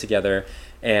dining together,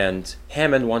 and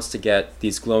Hammond wants to get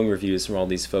these glowing reviews from all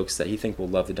these folks that he think will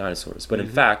love the dinosaurs. But in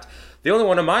fact, the only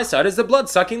one on my side is the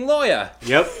blood-sucking lawyer.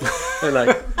 Yep. And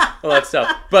like all that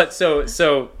stuff. But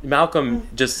so Malcolm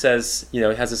just says,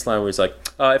 has this line where he's like,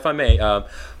 if I may,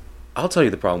 I'll tell you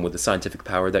the problem with the scientific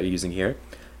power that you're using here.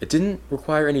 It didn't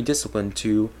require any discipline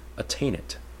to attain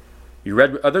it. You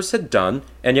read what others had done,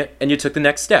 and you took the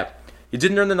next step. You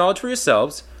didn't earn the knowledge for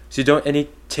yourselves, so you don't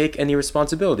take any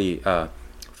responsibility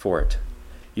for it.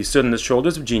 You stood on the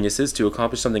shoulders of geniuses to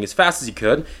accomplish something as fast as you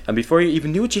could, and before you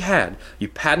even knew what you had, you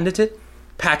patented it,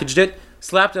 packaged it,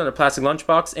 slapped it on a plastic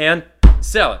lunchbox, and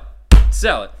sell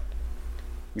it.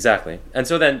 Exactly. And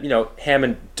so then,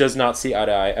 Hammond does not see eye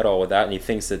to eye at all with that, and he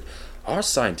thinks that our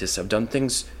scientists have done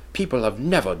things people have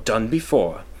never done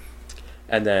before.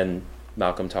 And then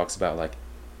Malcolm talks about but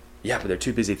they're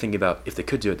too busy thinking about if they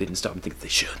could do it, they didn't stop and think they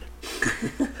should.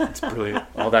 It's brilliant.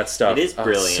 All that stuff. It is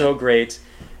brilliant. So great.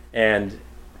 And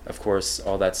of course,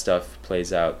 all that stuff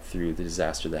plays out through the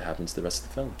disaster that happens the rest of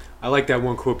the film. I like that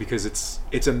one quote because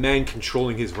it's a man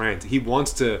controlling his rant. He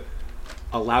wants to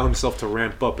allow himself to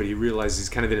ramp up, but he realizes he's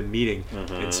kind of in a meeting,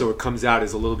 and so it comes out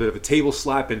as a little bit of a table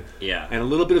slap and a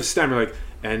little bit of stammer,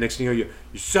 and next thing you know,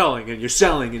 you're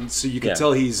selling, and so you can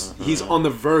tell he's on the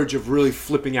verge of really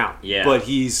flipping out. Yeah. But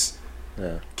he's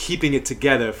keeping it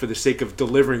together for the sake of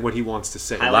delivering what he wants to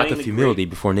say. Highlighting Lack of humility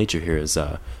before nature here is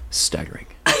staggering.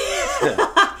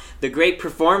 The great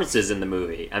performances in the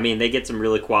movie. I mean, they get some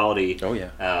really quality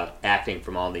acting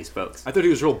from all these folks. I thought he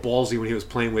was real ballsy when he was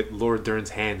playing with Laura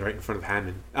Dern's hand right in front of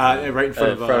Hammond. Right in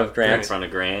front of Grant. In front of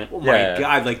Grant. Oh my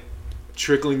God,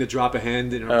 trickling the drop of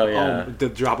hand and the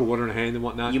drop of water in her hand and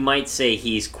whatnot. You might say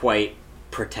he's quite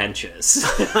pretentious.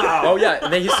 Oh yeah,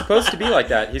 and he's supposed to be like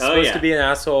that. He's supposed to be an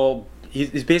asshole.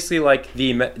 He's basically like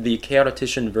the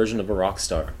chaotician version of a rock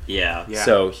star. Yeah.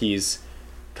 So he's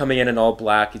coming in all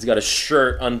black. He's got a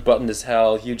shirt unbuttoned as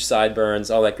hell, huge sideburns,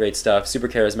 all that great stuff. Super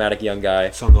charismatic young guy.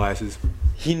 Sunglasses.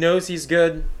 He knows he's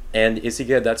good, and is he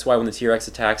good? That's why when the T-Rex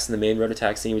attacks in the main road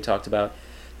attack scene we talked about,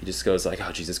 he just goes like,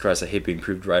 "Oh Jesus Christ, I hate being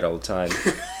proved right all the time."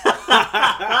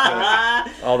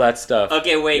 all that stuff.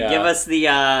 Okay, wait. Yeah. Give us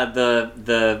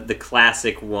the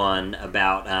classic one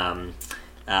about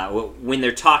when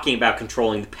they're talking about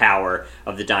controlling the power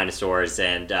of the dinosaurs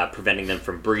and preventing them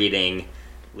from breeding.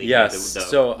 Yes,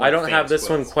 so I don't have this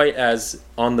one quotes. quite as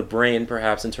on the brain,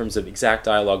 perhaps, in terms of exact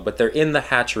dialogue, but they're in the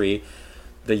hatchery.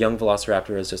 The young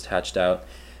velociraptor has just hatched out,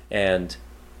 and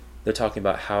they're talking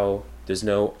about how there's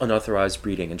no unauthorized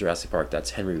breeding in Jurassic Park.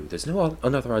 That's Henry Wu. There's no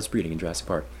unauthorized breeding in Jurassic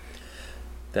Park.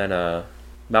 Then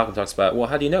Malcolm talks about, well,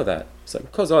 how do you know that? It's like,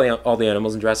 because all the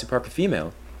animals in Jurassic Park are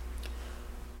female.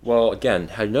 Well, again,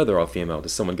 how do you know they're all female?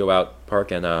 Does someone go out park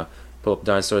and pull up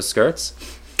dinosaur skirts?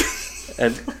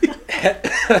 And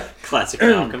Classic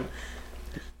Malcolm.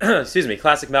 excuse me,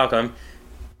 classic Malcolm.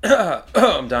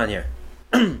 I'm done here.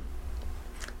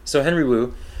 So Henry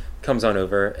Wu comes on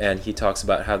over and he talks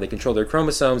about how they control their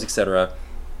chromosomes, etc.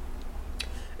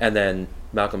 And then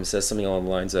Malcolm says something along the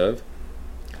lines of,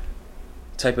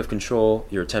 type of control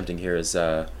you're attempting here is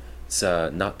it's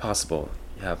not possible.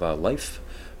 You have life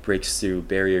breaks through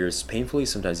barriers painfully,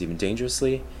 sometimes even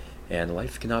dangerously, and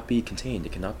life cannot be contained.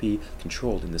 It cannot be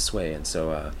controlled in this way. And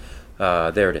so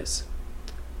there it is.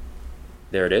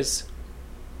 There it is.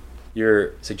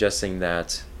 You're suggesting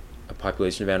that a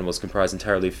population of animals comprised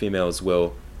entirely of females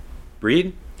will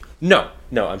breed? No,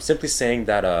 I'm simply saying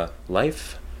that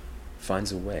life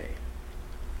finds a way.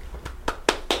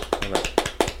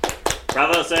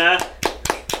 Bravo, sir.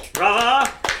 Bravo.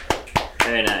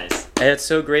 Very nice. And it's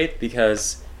so great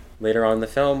because later on in the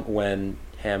film, when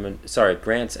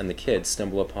Grant and the kids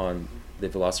stumble upon the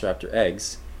velociraptor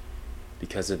eggs,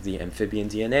 because of the amphibian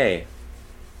DNA,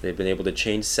 they've been able to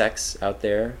change sex out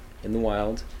there in the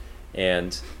wild,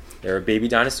 and there are baby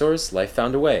dinosaurs. Life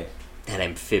found a way. That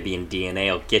amphibian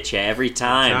DNA will get you every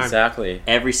time. Exactly.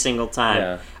 Every single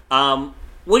time. Yeah.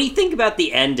 What do you think about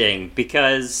the ending?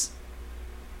 Because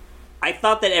I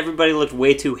thought that everybody looked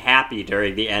way too happy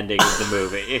during the ending of the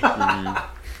movie.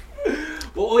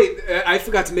 Well, wait, I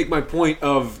forgot to make my point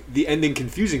of the ending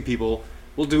confusing people.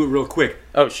 We'll do it real quick.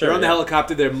 Oh, sure. They're on the yeah.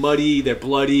 helicopter, they're muddy, they're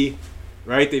bloody,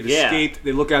 right? They've escaped,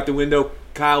 they look out the window.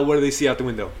 Kyle, what do they see out the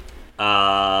window?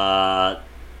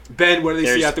 Ben, what do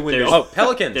they see out the window? Oh,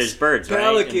 pelicans. There's birds,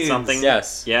 Pelicans. right? And something.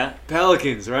 Yes. Yeah.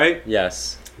 Pelicans, right?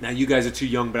 Yes. Now, you guys are too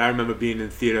young, but I remember being in the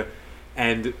theater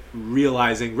and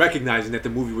recognizing that the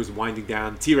movie was winding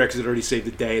down. T-Rex had already saved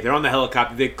the day. They're on the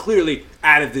helicopter. They're clearly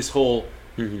out of this whole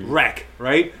wreck,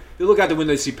 right? They look out the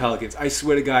window, they see pelicans. I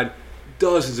swear to God,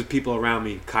 dozens of people around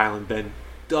me, Kyle and Ben,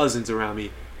 dozens around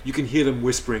me. You can hear them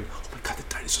whispering, "Oh my God, the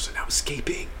dinosaurs are now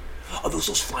escaping. Are those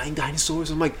flying dinosaurs?"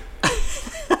 I'm like,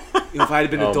 if I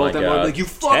had been an Oh adult, my I would be God. like, "You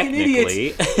fucking idiots!"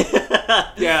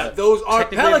 Yeah, those are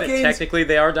pelicans. Technically,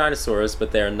 they are dinosaurs,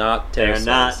 but they're not They're pterosaurs.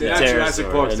 not They're not Jurassic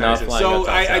pterosaurs. Park They're not dinosaurs. flying So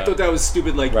reptiles I out. thought that was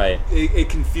stupid. Like, Right. it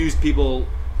confused people.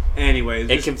 Anyway,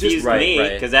 It confused right, me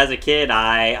right. because as a kid,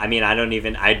 I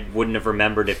wouldn't have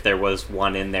remembered if there was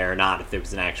one in there or not, if there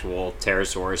was an actual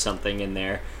pterosaur or something in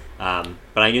there. But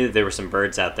I knew that there were some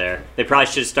birds out there. They probably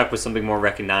should have stuck with something more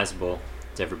recognizable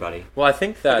to everybody. Well, I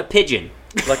think A that pigeon.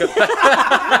 like a.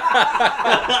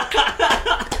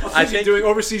 I think doing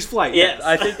overseas flight. Yes.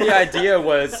 I think the idea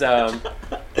was.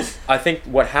 I think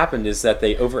what happened is that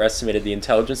they overestimated the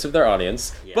intelligence of their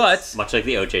audience, Yes. but Much like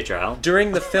the OJ trial.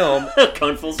 during the film.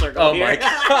 Going full circle Oh here. my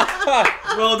God!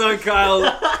 Well done,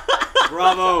 Kyle.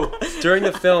 Bravo. During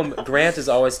the film, Grant is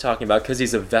always talking about, because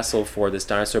he's a vessel for this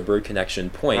dinosaur-bird connection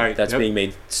point Right, that's yep. being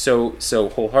made so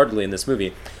wholeheartedly in this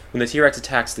movie. When the T-Rex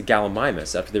attacks the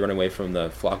Gallimimus after they run away from the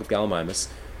flock of Gallimimus,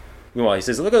 meanwhile he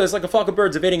says, "Look at this, like a flock of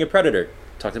birds evading a predator."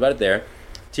 Talked about it there.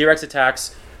 T-Rex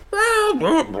attacks,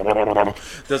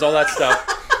 does all that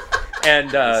stuff,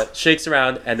 and shakes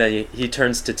around, and then he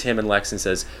turns to Tim and Lex and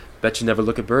says, "Bet you never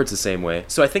look at birds the same way."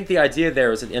 So I think the idea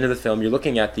there is at the end of the film, you're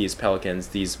looking at these pelicans,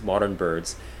 these modern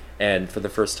birds, and for the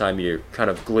first time you're kind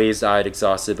of glazed-eyed,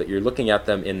 exhausted, but you're looking at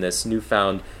them in this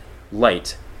newfound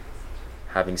light,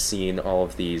 having seen all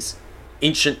of these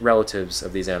ancient relatives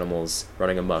of these animals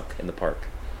running amok in the park.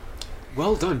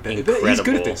 Well done, Ben. Incredible. He's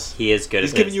good at this. He is good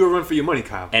He's at giving this. you a run for your money,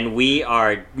 Kyle. And we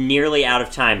are nearly out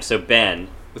of time, so Ben,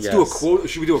 Let's Yes. do a quote.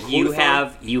 Should we do a quote? you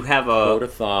have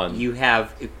Quote-a-thon. you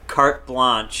have carte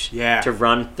blanche Yeah. to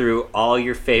run through all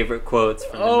your favorite quotes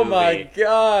from the Oh movie. my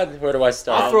God! Where do I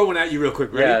start? I'll throw one at you real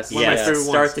quick. Ready? Yes. One of my Yes, favorite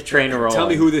start ones. the train rolling. Tell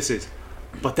me who this is.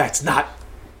 But that's not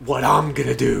what I'm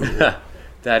gonna do.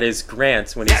 That is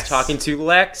Grant when he's Yes. talking to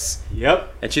Lex,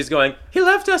 Yep. and she's going, "He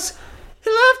left us! He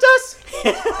left us!"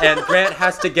 And Grant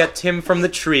has to get Tim from the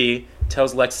tree,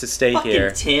 tells Lex to stay Fucking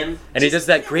here. Tim. And he Just does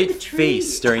that get great on the tree.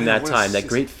 face during that What a time, that s-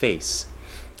 great face.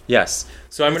 Yes.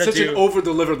 So I'm It's going such to an do...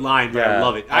 over-delivered line, but I Yeah.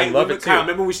 love it. I love it, Kyle, too.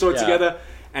 remember when we saw it Yeah. together,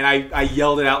 and I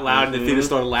yelled it out loud, and the theater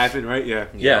started laughing. Right? Yeah.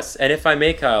 Yes, and if I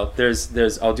may, Kyle, there's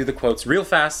I'll do the quotes real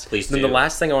fast. Please Then do. the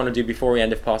last thing I want to do before we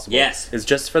end, if possible, Yes. is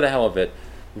just for the hell of it,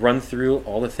 run through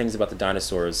all the things about the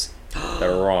dinosaurs that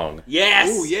are wrong. Yes.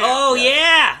 Ooh, yeah. Oh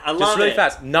yeah. I Just love really it.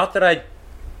 fast. Not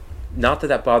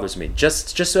that bothers me.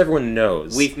 Just so everyone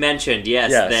knows. We've mentioned,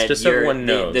 yes, Yes, that just so your- everyone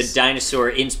knows. the dinosaur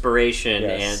inspiration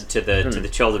Yes. and to the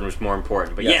children was more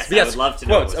important. But yes, But I would love to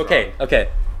know. Quotes. What was Okay. wrong. Okay.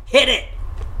 Hit it.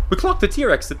 We clocked the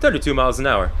T-Rex at 32 miles an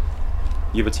hour.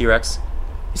 You have a T-Rex?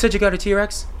 You said you got a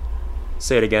T-Rex?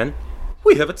 Say it again.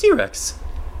 We have a T-Rex.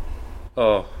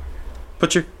 Oh.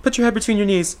 Put your head between your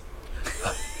knees.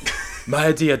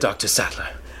 My dear Dr. Sattler,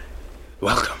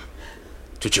 welcome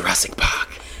to Jurassic Park.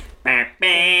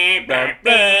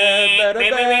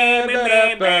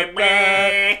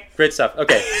 Great stuff.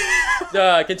 Okay.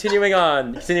 Continuing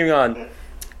on.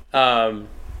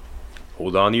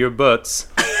 Hold on to your butts.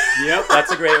 Yep.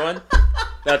 That's a great one.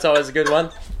 That's always a good one.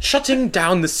 Shutting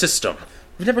down the system.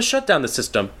 We've never shut down the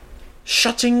system.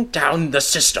 Shutting down the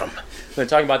system. They're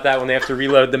talking about that when they have to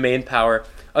reload the main power.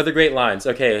 Other great lines.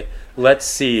 Okay, let's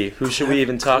see. Who should we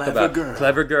even talk Clever about? girl.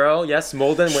 Clever girl. Yes,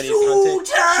 Molden when he's hunting.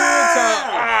 Shooter!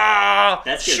 Ah!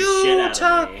 That scared the shit out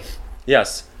of Shooter! me.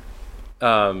 Yes.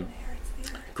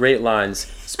 Great lines.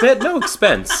 Spare no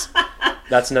expense.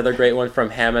 That's another great one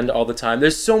from Hammond all the time.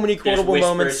 There's so many There's quotable whispers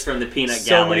moments. from the peanut So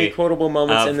gallery. many quotable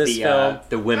moments of in this the, film.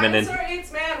 the women and Dinosaur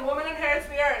eats man, woman inherits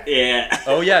the earth. yeah.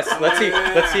 Oh yes, let's see.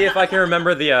 Let's see if I can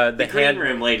remember the The green hand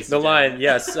room, ladies. the and line. gentlemen.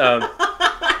 Yes.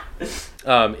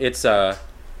 It's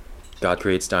God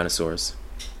creates dinosaurs.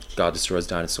 God destroys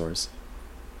dinosaurs.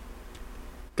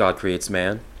 God creates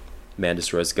man. Man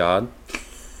destroys God.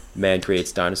 Man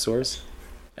creates dinosaurs.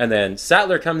 And then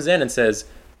Sattler comes in and says,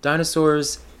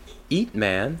 "Dinosaurs eat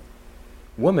man.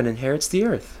 Woman inherits the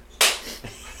earth."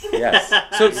 Yes.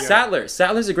 So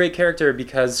Sattler's a great character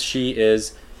because she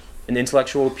is an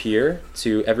intellectual peer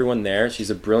to everyone there. She's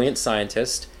a brilliant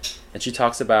scientist, and she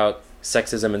talks about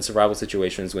sexism in survival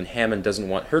situations when Hammond doesn't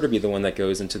want her to be the one that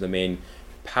goes into the main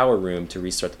power room to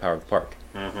restart the power of the park.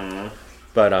 Mhm.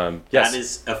 But yes, That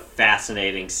is a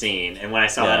fascinating scene. And when I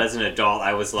saw Yeah. that as an adult,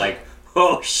 I was like,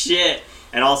 oh shit.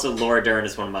 And also, Laura Dern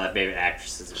is one of my favorite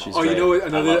actresses. She's Oh, you great. know what?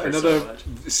 I love her so Another much.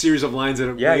 series of lines that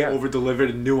are Yeah, really yeah. over delivered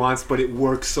and nuanced, but it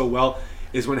works so well.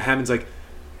 Is when Hammond's like,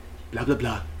 blah blah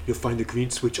blah. You'll find the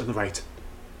green switch on the right.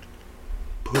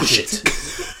 Push it.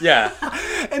 yeah,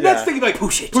 And that's Yeah. thinking like,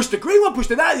 push the green one, push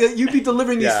the that. You'd be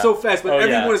delivering these Yeah. so fast, but Oh,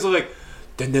 everyone yeah. is like,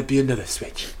 then there'd be another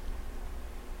switch.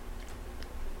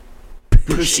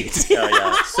 Push it.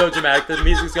 yeah. So dramatic. The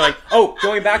music's going. Oh,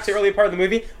 going back to earlier part of the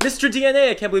movie, Mr.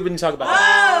 DNA. I can't believe we didn't talk about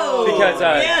that. Oh! Because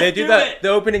yes, they do the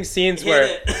opening scenes Hit where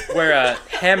it. where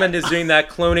Hammond is doing that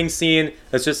cloning scene.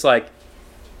 It's just like,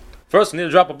 first we need a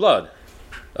drop of blood.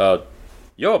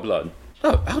 Your blood.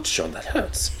 Oh, ouch, Sean, that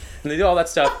hurts. And they do all that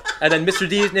stuff, and then Mr.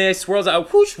 DNA swirls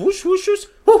out. Whoosh, whoosh, whoosh, whoosh.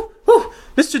 Whoo, whoo.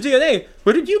 Mr. DNA,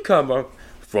 where did you come?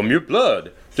 From your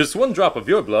blood. Just one drop of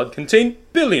your blood contained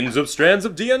billions of strands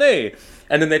of DNA.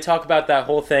 And then they talk about that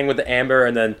whole thing with the amber,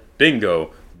 and then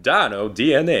bingo, Dino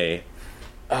DNA.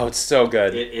 Oh, it's so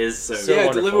good. It is so So good. Yeah,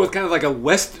 wonderful. delivered with kind of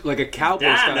like a cowboy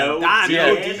Dino style.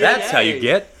 DNA. DNA. That's how you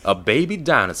get a baby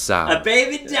dinosaur. A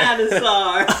baby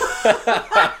dinosaur.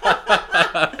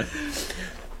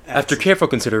 After careful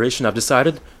consideration, I've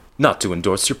decided not to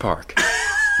endorse your park.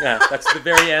 Yeah, that's the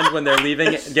very end when they're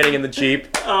leaving, getting in the Jeep.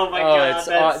 Oh my god, it's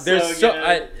that's there's so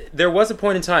good. there was a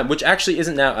point in time, which actually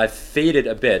isn't now. I've faded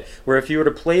a bit, where if you were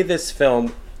to play this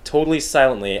film totally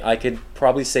silently, I could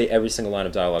probably say every single line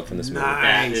of dialogue from this movie.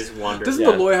 That Nice. is wonderful. Doesn't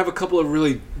Yeah. the lawyer have a couple of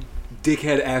really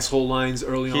dickhead asshole lines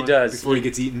early on? He does. Before he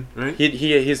gets eaten, right?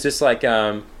 He's just like,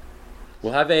 we'll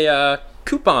have a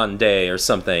coupon day or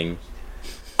something.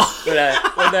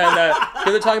 But then,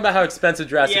 because they're talking about how expensive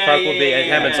Jurassic Yeah, Park will yeah, be, and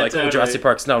yeah, Hammond's yeah, like, totally. "Oh, Jurassic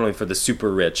Park's not only for the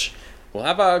super rich. We'll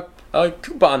have a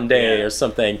coupon day Yeah. or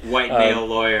something." White male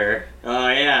lawyer. Oh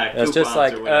yeah. It's just coupons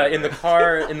like or whatever.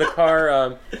 in the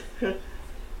car.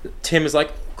 Tim is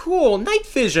like, "Cool, night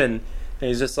vision," and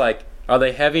he's just like, "Are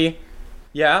they heavy?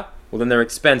 Yeah. Well, then they're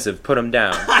expensive. Put them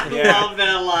down." I love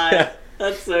that line.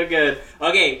 That's so good.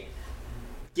 Okay.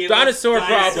 Give us Dinosaur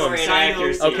problems.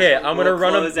 inaccuracy. Okay, I'm gonna We'll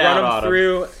run close them out on 'em.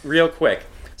 through real quick.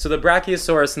 So the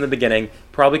Brachiosaurus in the beginning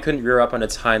probably couldn't rear up on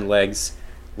its hind legs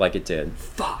like it did.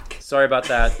 Fuck. Sorry about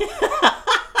that.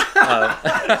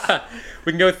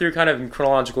 We can go through kind of in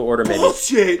chronological order, maybe.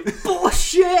 Bullshit.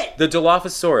 Bullshit. The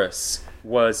Dilophosaurus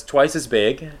was twice as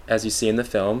big as you see in the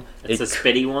film. It's a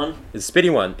spitty one. It's a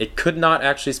spitty one. It could not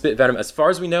actually spit venom. As far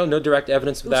as we know, no direct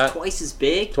evidence of It was that. twice as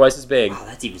big. Twice as big. Oh,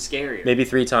 that's even scarier. Maybe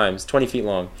 3 times. 20 feet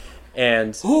long.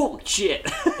 And Oh shit!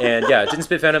 and yeah, it didn't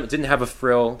spit venom. It didn't have a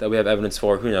frill that we have evidence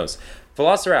for. Who knows?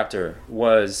 Velociraptor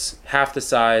was half the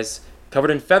size,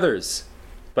 covered in feathers.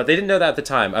 But they didn't know that at the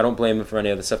time. I don't blame them for any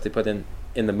of the stuff they put in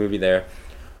the movie there.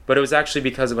 But it was actually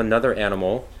because of another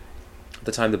animal at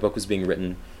the time the book was being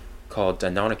written called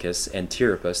Deinonychus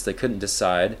Antirippus. They couldn't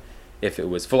decide if it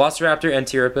was Velociraptor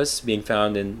Antirippus being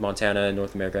found in Montana and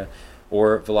North America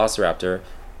or Velociraptor.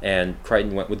 And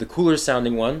Crichton went with the cooler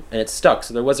sounding one, and it stuck.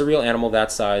 So there was a real animal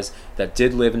that size that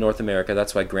did live in North America.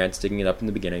 That's why Grant's digging it up in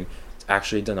the beginning. It's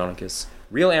actually Deinonychus.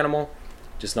 Real animal,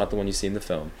 just not the one you see in the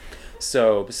film.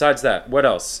 So besides that, what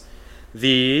else?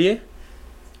 The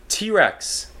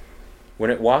T-Rex.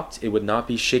 When it walked, it would not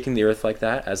be shaking the earth like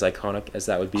that, as iconic as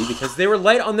that would be, because they were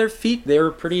light on their feet. They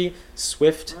were pretty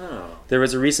swift. Oh. There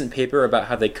was a recent paper about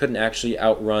how they couldn't actually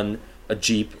outrun a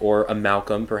Jeep or a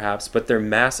Malcolm, perhaps, but their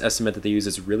mass estimate that they use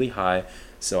is really high,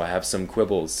 so I have some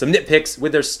quibbles, some nitpicks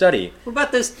with their study. What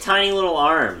about those tiny little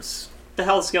arms? What the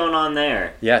hell's going on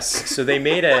there? Yes, so they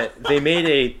made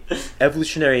a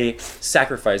evolutionary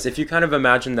sacrifice. If you kind of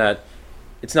imagine that,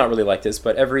 it's not really like this,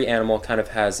 but every animal kind of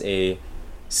has a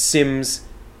Sims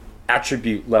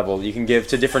attribute level you can give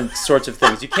to different sorts of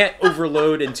things. You can't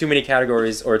overload in too many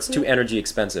categories or it's too energy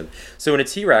expensive. So in a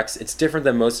T-Rex, it's different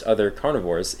than most other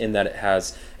carnivores in that it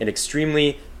has an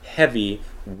extremely heavy,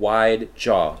 wide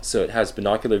jaw. So it has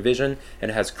binocular vision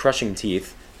and it has crushing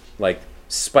teeth like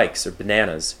spikes or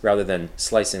bananas rather than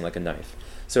slicing like a knife.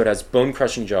 So it has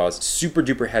bone-crushing jaws, super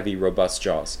duper heavy, robust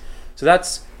jaws. So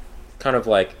that's kind of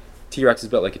like T-Rex is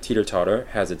built like a teeter-totter,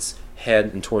 has its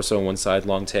head and torso on one side,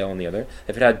 long tail on the other.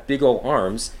 If it had big old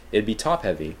arms, it'd be top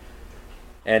heavy,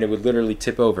 and it would literally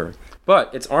tip over.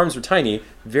 But its arms were tiny,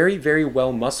 very, very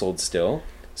well muscled still,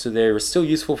 so they were still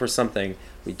useful for something.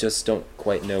 We just don't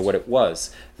quite know what it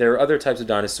was. There are other types of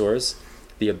dinosaurs,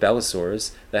 the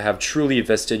abelisaurs, that have truly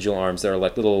vestigial arms that are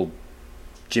like little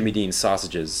Jimmy Dean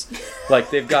sausages.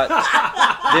 Like they've got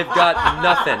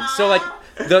nothing. So like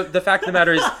the fact of the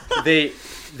matter is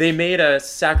they made a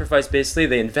sacrifice, basically.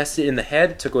 They invested in the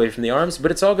head, took away from the arms,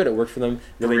 but it's all good. It worked for them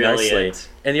really nicely.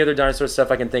 And the other dinosaur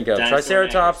stuff I can think of.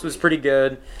 Triceratops was pretty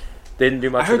good. They didn't do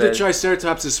much I heard of it. that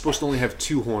Triceratops is supposed to only have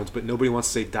 2 horns, but nobody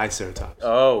wants to say Diceratops.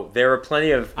 Oh, there are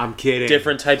plenty of I'm kidding.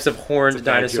 different types of horned It's a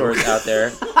bad dinosaurs joke. out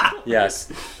there.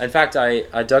 Yes. In fact, I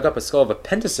dug up a skull of a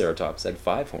Pentaceratops that had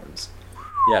 5 horns.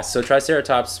 Yes, so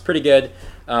Triceratops, pretty good.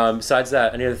 Besides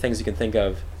that, any other things you can think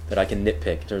of that I can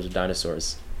nitpick in terms of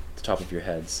dinosaurs? Top of your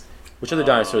heads. Which other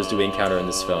dinosaurs do we encounter in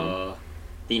this film?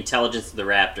 The intelligence of the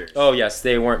raptors. Oh yes,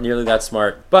 they weren't nearly that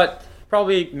smart, but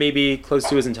probably maybe close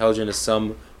to as intelligent as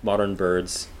some modern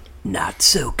birds. Not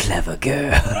so clever, girl.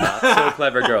 Not so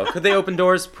clever, girl. Could they open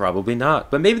doors? Probably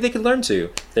not, but maybe they could learn to.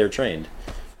 They're trained.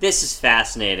 This is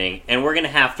fascinating, and we're going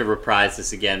to have to reprise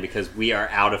this again because we are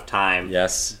out of time.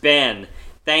 Yes. Ben,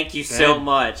 thank you so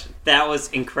much. That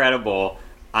was incredible.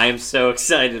 I am so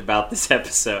excited about this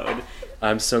episode.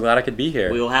 I'm so glad I could be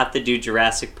here. We will have to do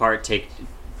Jurassic Park Take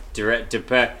 2,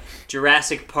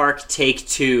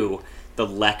 the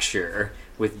lecture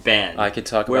with Ben. I could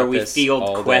talk where about we this field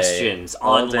all day. questions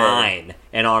All day. online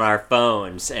and on our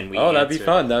phones, and we that'd be answer.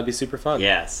 fun. That'd be super fun.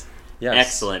 Yes. Yes.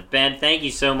 Excellent. Ben, thank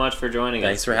you so much for joining us.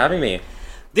 Thanks for having me.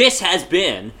 This has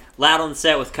been Loud on the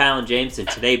Set with Kyle and James, and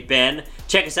today, Ben.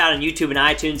 Check us out on YouTube and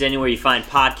iTunes, anywhere you find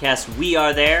podcasts. We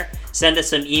are there. Send us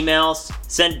some emails.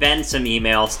 Send Ben some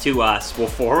emails to us. We'll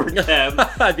forward them.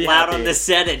 I'd be happy.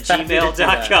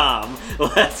 loudontheset@gmail.com.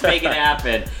 Let's make it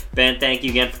happen. Ben, thank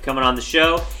you again for coming on the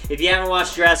show. If you haven't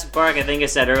watched Jurassic Park, I think I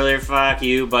said earlier, fuck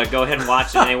you, but go ahead and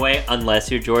watch it anyway, unless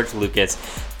you're George Lucas.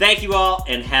 Thank you all,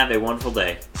 and have a wonderful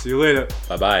day. See you later.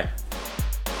 Bye-bye.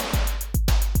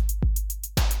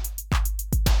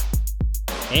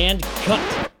 And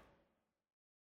cut.